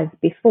ever has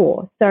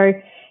before. So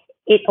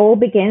it all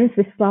begins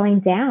with slowing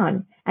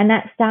down, and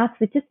that starts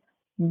with just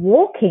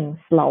walking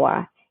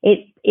slower.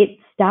 It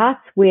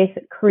starts with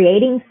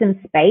creating some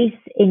space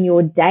in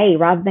your day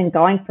rather than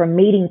going from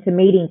meeting to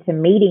meeting to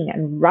meeting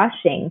and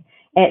rushing.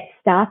 It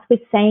starts with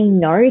saying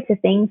no to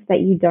things that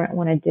you don't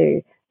want to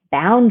do.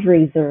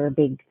 Boundaries are a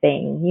big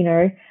thing,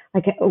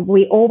 like,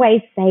 we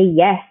always say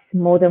yes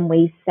more than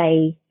we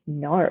say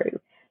no.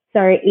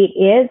 So it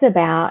is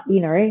about,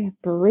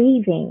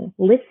 breathing,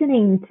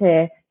 listening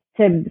to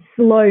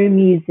slow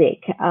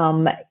music,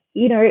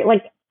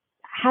 like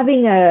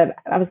having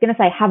I was going to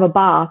say have a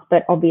bath,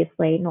 but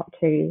obviously not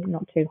too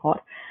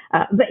hot.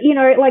 But,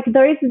 like,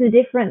 those are the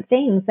different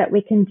things that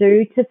we can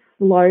do to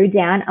slow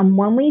down. And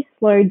when we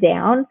slow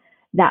down,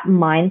 that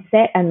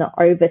mindset and the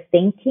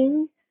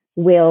overthinking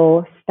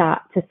will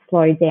start to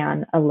slow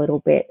down a little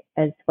bit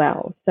as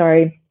well. So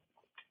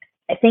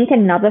I think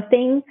another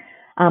thing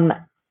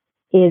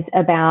is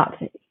about,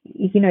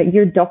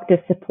 your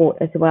doctor support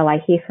as well. I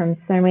hear from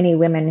so many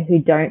women who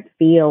don't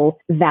feel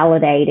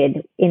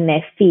validated in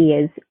their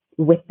fears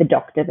with the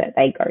doctor that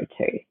they go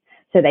to.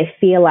 So they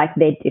feel like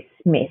they're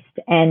dismissed.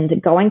 And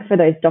going for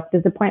those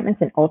doctor's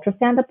appointments and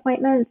ultrasound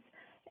appointments,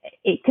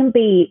 it can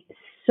be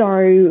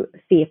so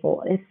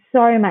fearful. There's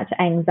so much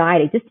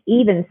anxiety, just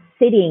even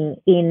sitting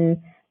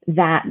in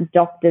that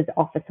doctor's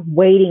office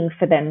waiting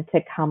for them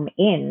to come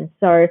in.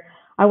 So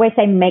I always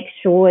say make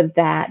sure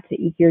that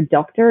your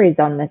doctor is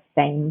on the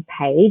same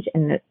page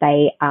and that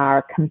they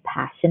are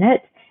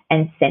compassionate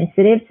and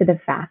sensitive to the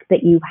fact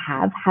that you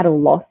have had a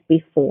loss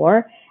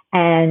before,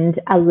 and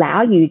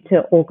allow you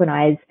to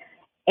organize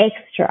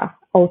extra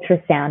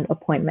ultrasound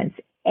appointments,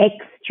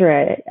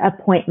 extra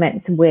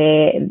appointments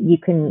where you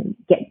can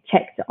get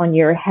checked on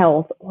your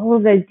health, all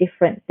of those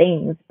different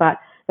things, but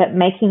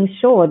making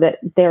sure that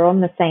they're on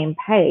the same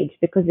page,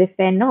 because if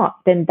they're not,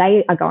 then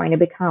they are going to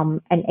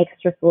become an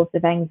extra source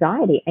of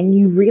anxiety, and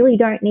you really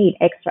don't need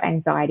extra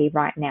anxiety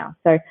right now.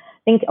 So I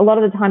think a lot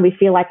of the time we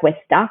feel like we're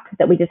stuck,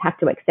 that we just have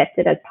to accept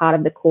it as part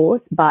of the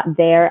course, but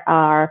there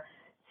are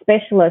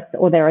specialists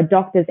or there are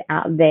doctors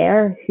out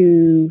there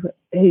who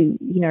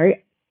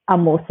are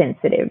more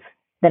sensitive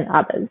than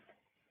others.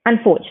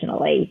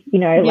 Unfortunately,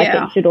 like,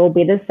 it should all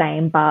be the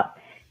same, but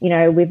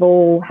we've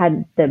all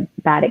had the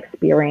bad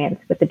experience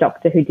with the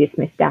doctor who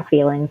dismissed our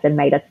feelings and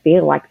made us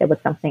feel like there was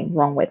something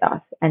wrong with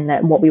us and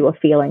that what we were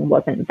feeling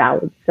wasn't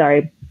valid.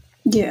 So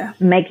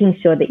making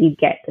sure that you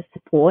get the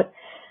support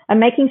and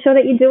making sure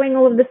that you're doing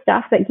all of the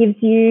stuff that gives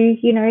you,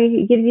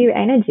 gives you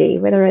energy,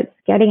 whether it's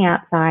getting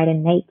outside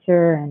in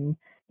nature and,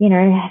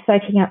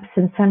 soaking up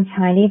some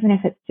sunshine, even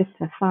if it's just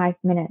for 5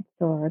 minutes,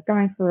 or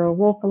going for a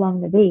walk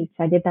along the beach.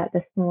 I did that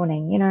this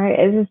morning.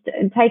 It's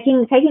just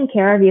taking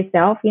care of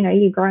yourself.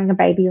 You're growing a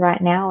baby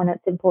right now, and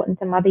it's important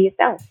to mother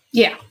yourself.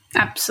 Yeah,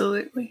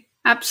 absolutely.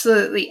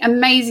 Absolutely.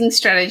 Amazing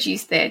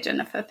strategies there,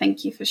 Jennifer.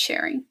 Thank you for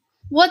sharing.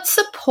 What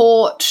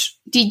support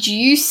did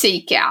you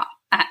seek out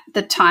at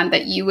the time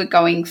that you were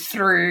going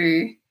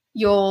through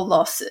your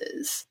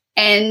losses?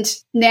 And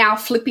now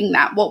flipping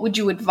that, what would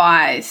you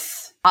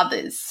advise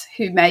others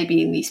who may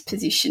be in this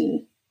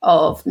position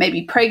of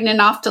maybe pregnant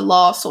after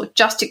loss or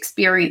just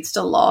experienced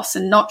a loss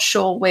and not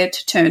sure where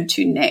to turn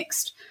to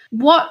next.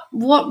 What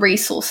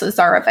resources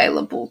are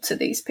available to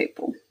these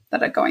people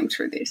that are going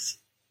through this?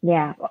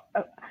 Yeah.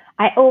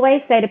 I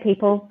always say to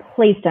people,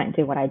 please don't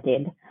do what I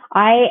did.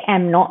 I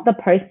am not the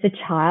poster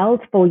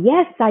child for,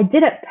 yes, I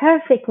did it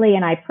perfectly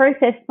and I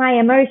processed my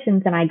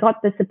emotions and I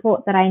got the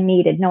support that I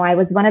needed. No, I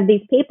was one of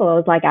these people. I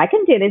was like, I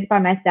can do this by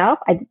myself.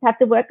 I just have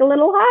to work a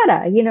little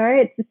harder.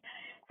 It's just,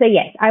 so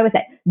yes, I would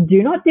say,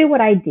 do not do what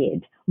I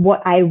did.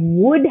 What I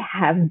would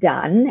have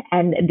done,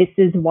 and this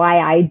is why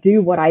I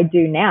do what I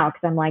do now,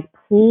 because I'm like,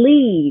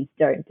 please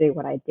don't do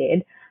what I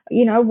did.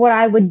 What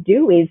I would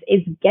do is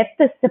get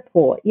the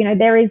support.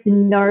 There is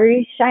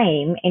no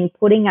shame in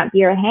putting up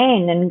your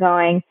hand and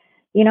going,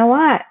 you know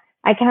what?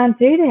 I can't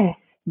do this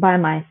by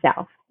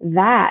myself.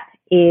 That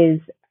is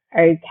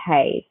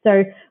okay.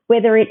 So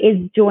whether it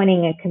is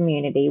joining a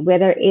community,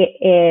 whether it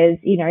is,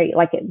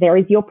 like there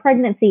is your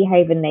pregnancy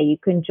haven there, you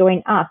can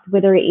join us,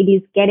 whether it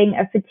is getting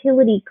a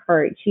fertility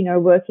coach,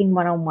 working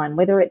one-on-one,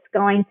 whether it's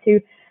going to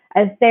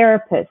a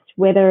therapist,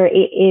 whether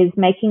it is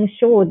making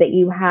sure that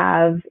you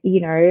have,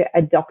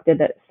 a doctor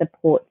that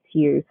supports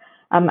you,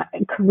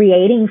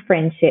 creating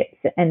friendships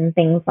and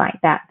things like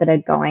that are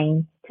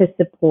going to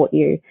support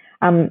you.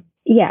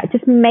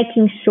 Just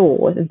making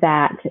sure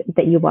that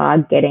you are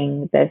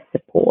getting the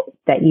support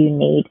that you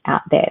need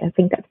out there. I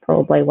think that's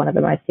probably one of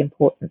the most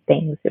important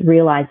things,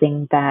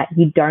 realizing that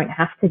you don't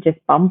have to just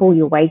bumble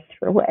your way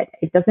through it.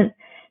 It doesn't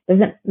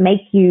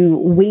make you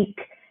weak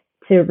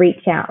to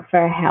reach out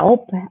for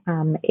help.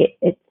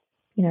 It's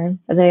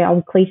the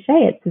old cliche,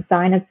 it's a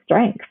sign of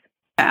strength.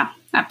 Yeah,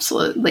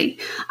 absolutely.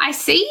 I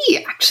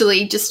see,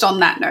 actually, just on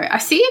that note, I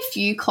see a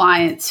few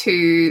clients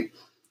who,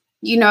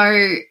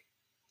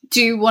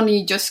 do want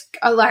to just,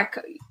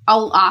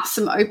 I'll ask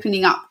some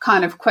opening up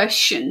kind of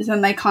questions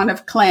and they kind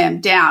of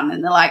clam down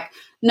and they're like,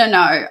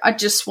 no, I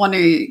just want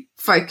to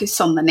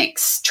focus on the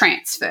next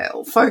transfer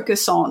or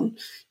focus on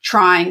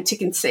trying to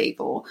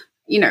conceive, or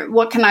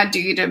what can I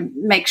do to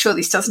make sure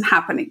this doesn't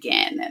happen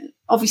again? And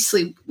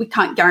obviously we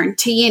can't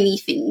guarantee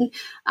anything,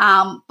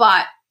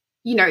 but,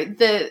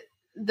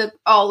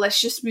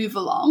 let's just move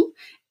along.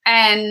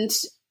 And,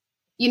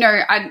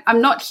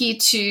 I'm not here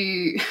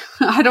to,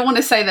 I don't want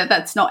to say that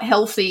that's not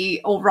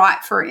healthy or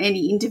right for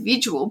any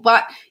individual,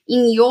 but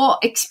in your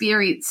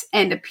experience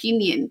and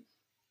opinion,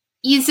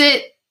 is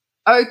it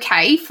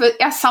okay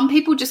are some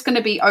people just going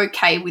to be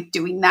okay with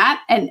doing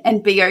that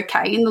and be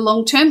okay in the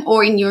long term,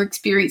 or in your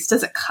experience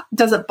does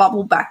it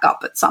bubble back up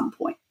at some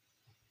point?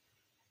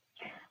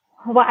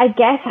 Well,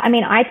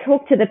 I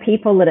talk to the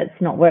people that it's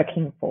not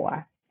working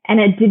for, and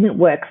it didn't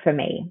work for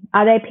me.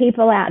 Are there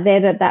people out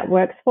there that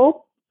works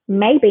for?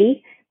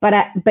 Maybe, but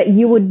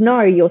you would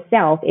know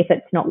yourself if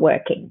it's not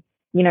working.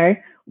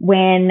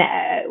 When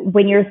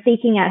you're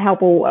seeking out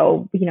help,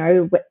 or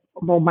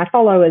my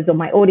followers or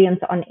my audience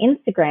on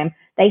Instagram,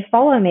 they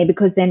follow me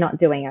because they're not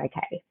doing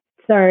okay.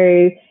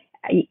 So,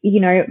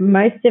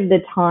 most of the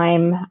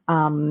time,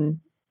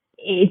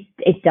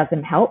 it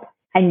doesn't help.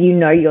 And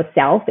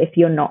yourself if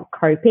you're not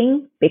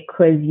coping,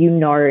 because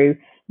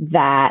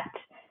that,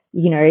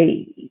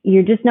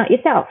 you're just not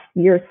yourself.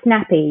 You're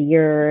snappy.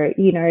 You're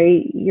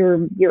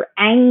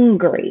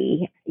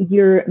angry.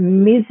 You're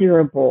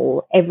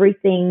miserable.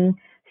 Everything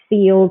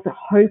feels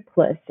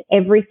hopeless.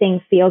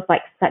 Everything feels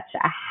like such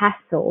a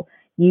hassle.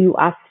 You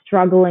are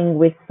struggling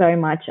with so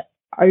much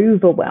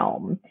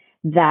overwhelm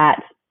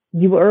that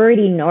you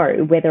already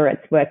know whether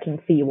it's working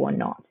for you or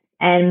not.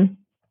 And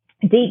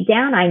deep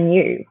down, I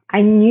knew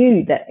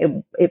that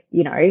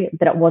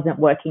it wasn't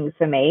working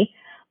for me.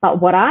 But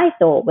what I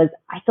thought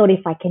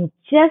if I can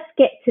just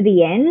get to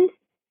the end,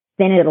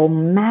 then it'll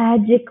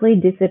magically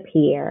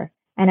disappear.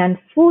 And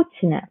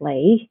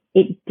unfortunately,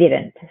 it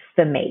didn't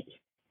for me.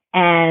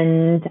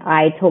 And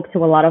I talk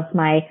to a lot of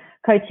my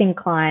coaching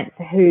clients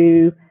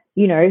who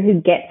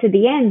get to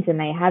the end and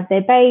they have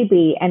their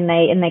baby and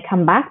they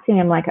come back to me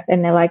and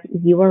they're like,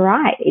 you were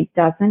right. It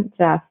doesn't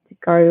just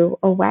go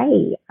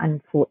away,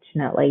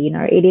 unfortunately.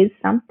 It is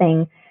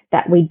something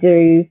that we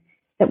do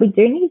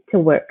need to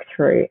work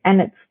through, and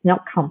it's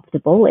not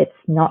comfortable. It's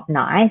not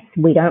nice.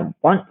 We don't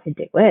want to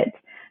do it.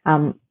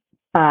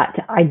 But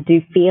I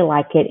do feel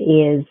like it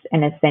is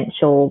an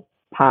essential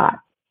part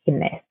in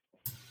this.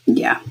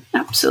 Yeah,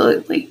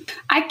 absolutely.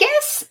 I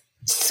guess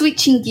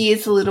switching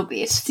gears a little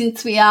bit,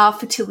 since we are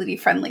fertility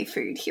friendly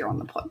food here on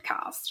the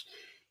podcast,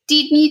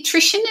 did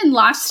nutrition and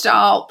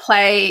lifestyle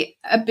play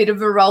a bit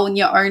of a role in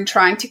your own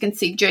trying to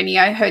conceive journey?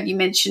 I heard you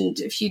mentioned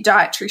a few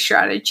dietary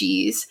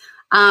strategies,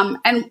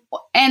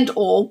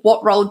 or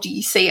what role do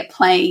you see it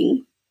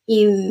playing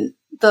in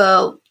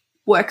the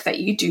work that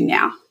you do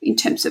now in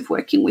terms of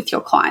working with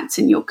your clients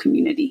and your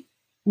community?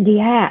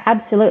 Yeah,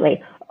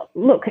 absolutely.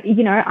 Look,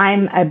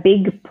 I'm a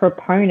big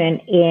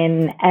proponent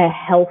in a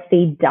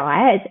healthy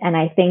diet, and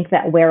I think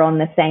that we're on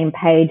the same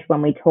page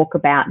when we talk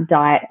about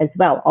diet as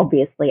well.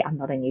 Obviously, I'm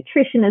not a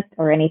nutritionist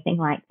or anything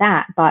like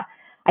that, but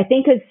I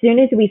think as soon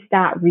as we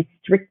start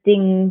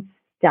restricting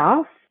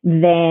stuff,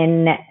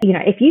 then,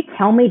 if you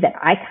tell me that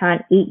I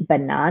can't eat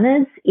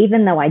bananas,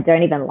 even though I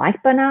don't even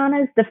like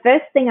bananas, the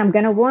first thing I'm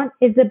going to want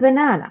is a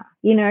banana,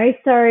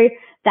 So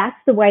that's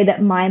the way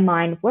that my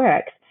mind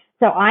works.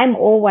 So I'm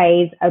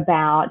always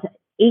about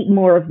eat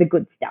more of the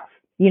good stuff.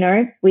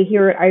 We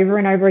hear it over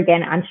and over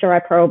again. I'm sure I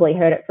probably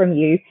heard it from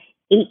you.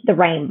 Eat the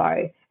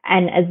rainbow.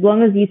 And as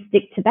long as you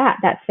stick to that,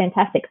 that's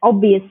fantastic.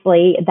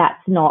 Obviously,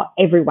 that's not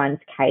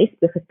everyone's case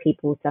because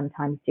people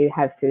sometimes do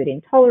have food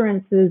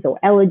intolerances or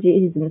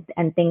allergies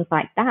and things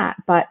like that.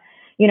 But,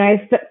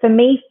 for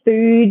me,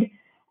 food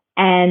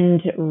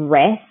and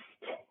rest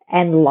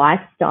and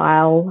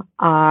lifestyle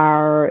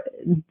are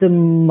the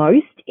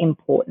most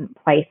important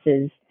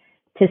places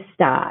to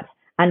start.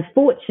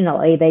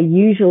 Unfortunately, they're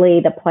usually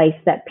the place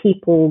that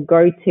people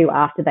go to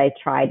after they've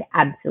tried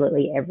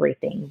absolutely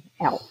everything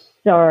else.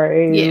 So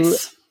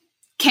yes,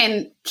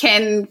 can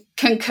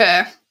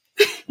concur.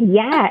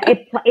 Yeah,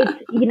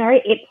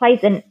 it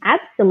plays an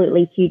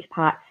absolutely huge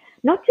part,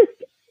 not just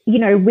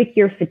with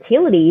your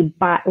fertility,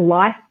 but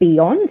life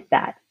beyond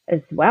that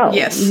as well.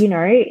 Yes,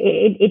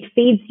 it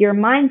feeds your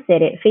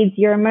mindset, it feeds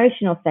your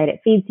emotional state,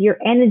 it feeds your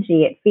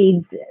energy, it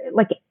feeds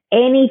like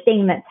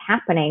anything that's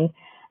happening.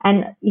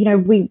 And,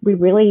 we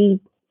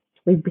really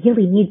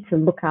need to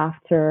look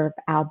after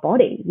our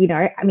body.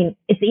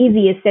 It's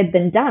easier said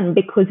than done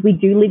because we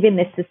do live in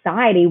this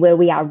society where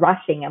we are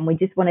rushing and we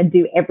just want to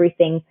do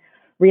everything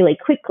really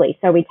quickly.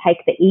 So we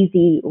take the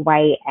easy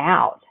way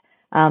out.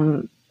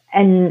 And,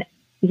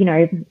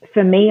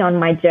 for me on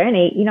my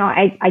journey,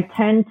 I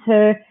turned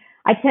to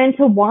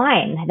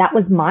wine. That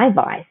was my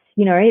vice.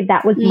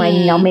 That was my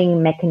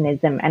numbing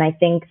mechanism. And I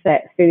think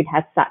that food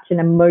has such an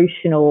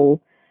emotional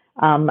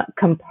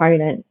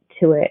component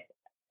to it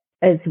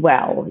as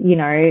well.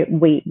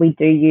 We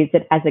do use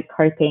it as a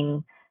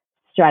coping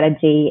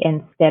strategy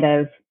instead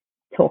of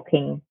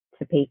talking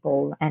to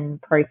people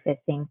and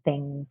processing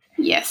things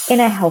in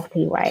a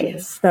healthy way.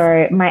 Yes.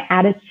 So my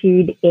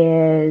attitude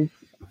is,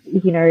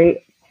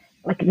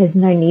 there's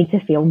no need to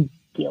feel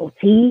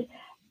guilty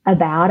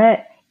about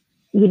it.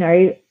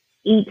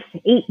 Eat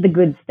the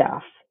good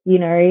stuff.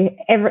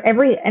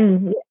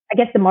 And I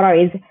guess the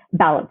motto is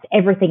balance,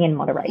 everything in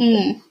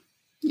moderation.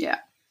 Yeah.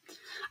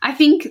 I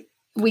think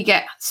we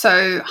get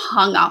so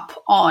hung up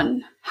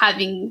on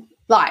having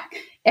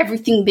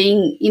everything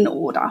being in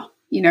order,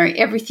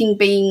 everything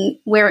being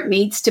where it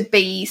needs to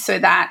be so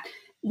that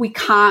we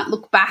can't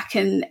look back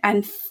and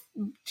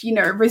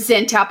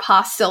resent our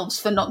past selves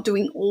for not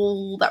doing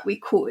all that we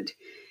could.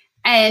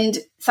 And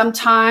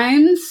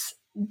sometimes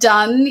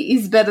done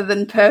is better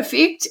than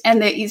perfect,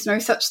 and there is no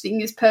such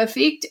thing as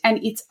perfect,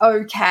 and it's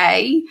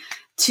okay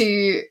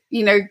to,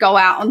 go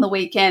out on the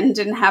weekend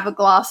and have a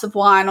glass of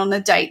wine on a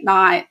date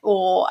night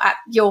or at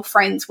your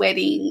friend's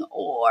wedding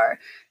or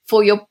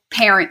for your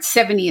parents'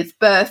 70th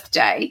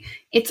birthday.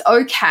 It's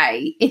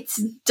okay. It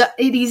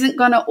isn't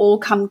going to all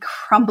come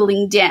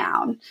crumbling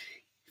down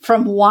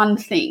from one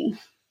thing.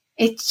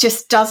 It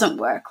just doesn't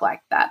work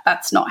like that.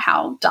 That's not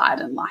how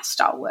diet and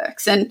lifestyle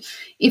works. And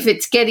if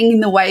it's getting in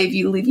the way of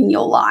you living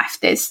your life,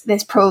 there's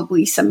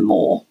probably some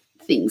more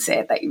things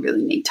there that you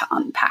really need to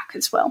unpack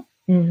as well.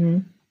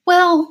 Mm-hmm.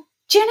 Well,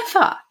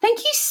 Jennifer, thank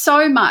you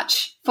so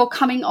much for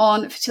coming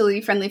on Fertility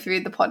Friendly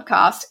Food, the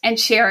podcast, and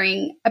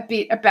sharing a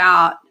bit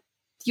about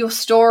your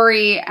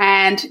story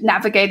and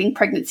navigating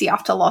pregnancy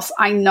after loss.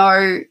 I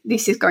know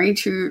this is going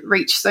to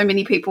reach so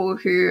many people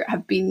who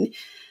have been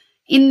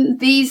in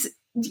these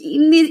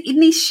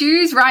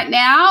shoes right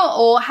now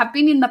or have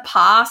been in the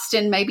past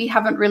and maybe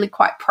haven't really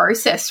quite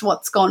processed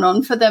what's gone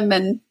on for them.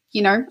 And,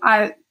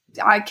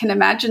 I can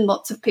imagine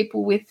lots of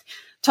people with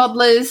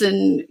toddlers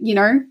and,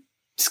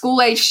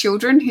 school-age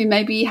children who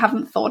maybe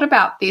haven't thought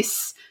about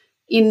this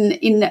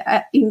in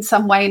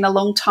some way in a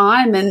long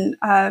time and,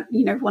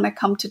 want to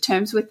come to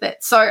terms with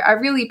it. So I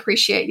really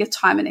appreciate your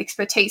time and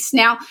expertise.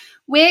 Now,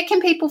 where can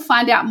people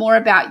find out more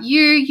about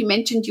you? You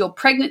mentioned your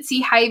pregnancy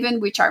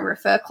haven, which I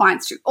refer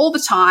clients to all the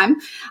time,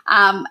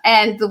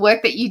 and the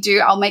work that you do.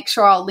 I'll make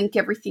sure I'll link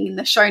everything in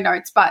the show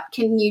notes, but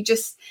can you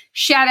just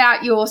shout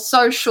out your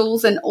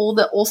socials and all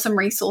the awesome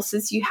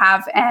resources you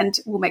have, and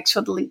we'll make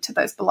sure to link to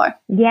those below.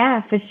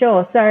 Yeah, for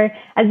sure. So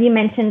as you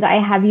mentioned, I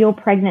have Your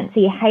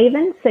Pregnancy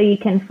Haven, so you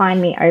can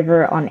find me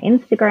over on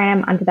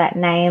Instagram under that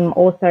name,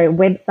 also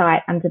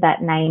website under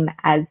that name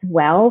as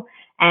well.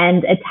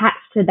 And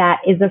attached to that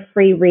is a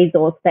free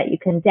resource that you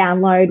can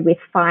download with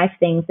 5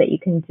 things that you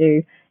can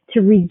do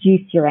to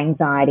reduce your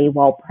anxiety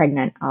while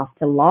pregnant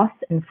after loss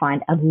and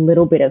find a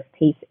little bit of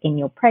peace in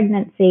your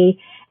pregnancy.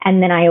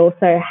 And then I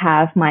also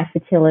have my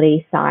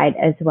fertility side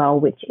as well,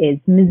 which is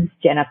Ms.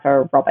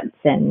 Jennifer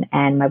Robertson.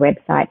 And my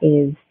website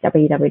is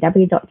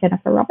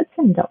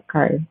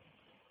www.jenniferrobertson.co.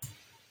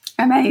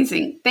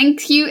 Amazing.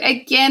 Thank you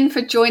again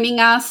for joining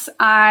us.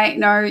 I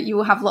know you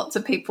will have lots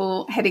of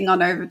people heading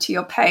on over to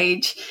your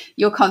page.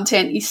 Your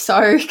content is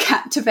so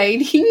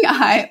captivating.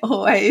 I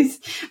always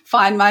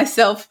find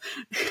myself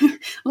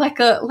like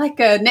a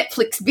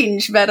Netflix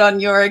binge, but on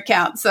your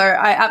account. So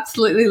I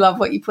absolutely love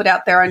what you put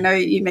out there. I know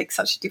you make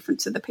such a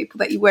difference to the people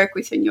that you work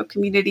with in your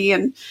community.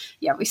 And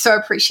yeah, we so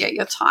appreciate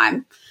your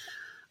time.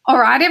 All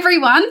right,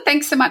 everyone,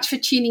 thanks so much for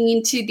tuning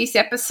into this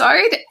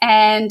episode.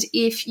 And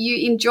if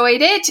you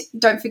enjoyed it,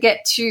 don't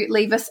forget to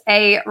leave us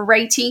a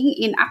rating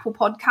in Apple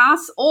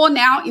Podcasts or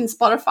now in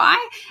Spotify,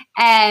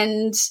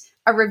 and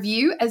a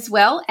review as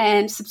well,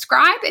 and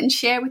subscribe and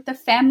share with a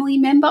family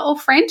member or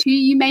friend who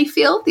you may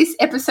feel this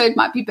episode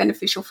might be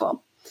beneficial for.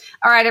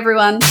 All right,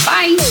 everyone,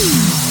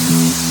 bye.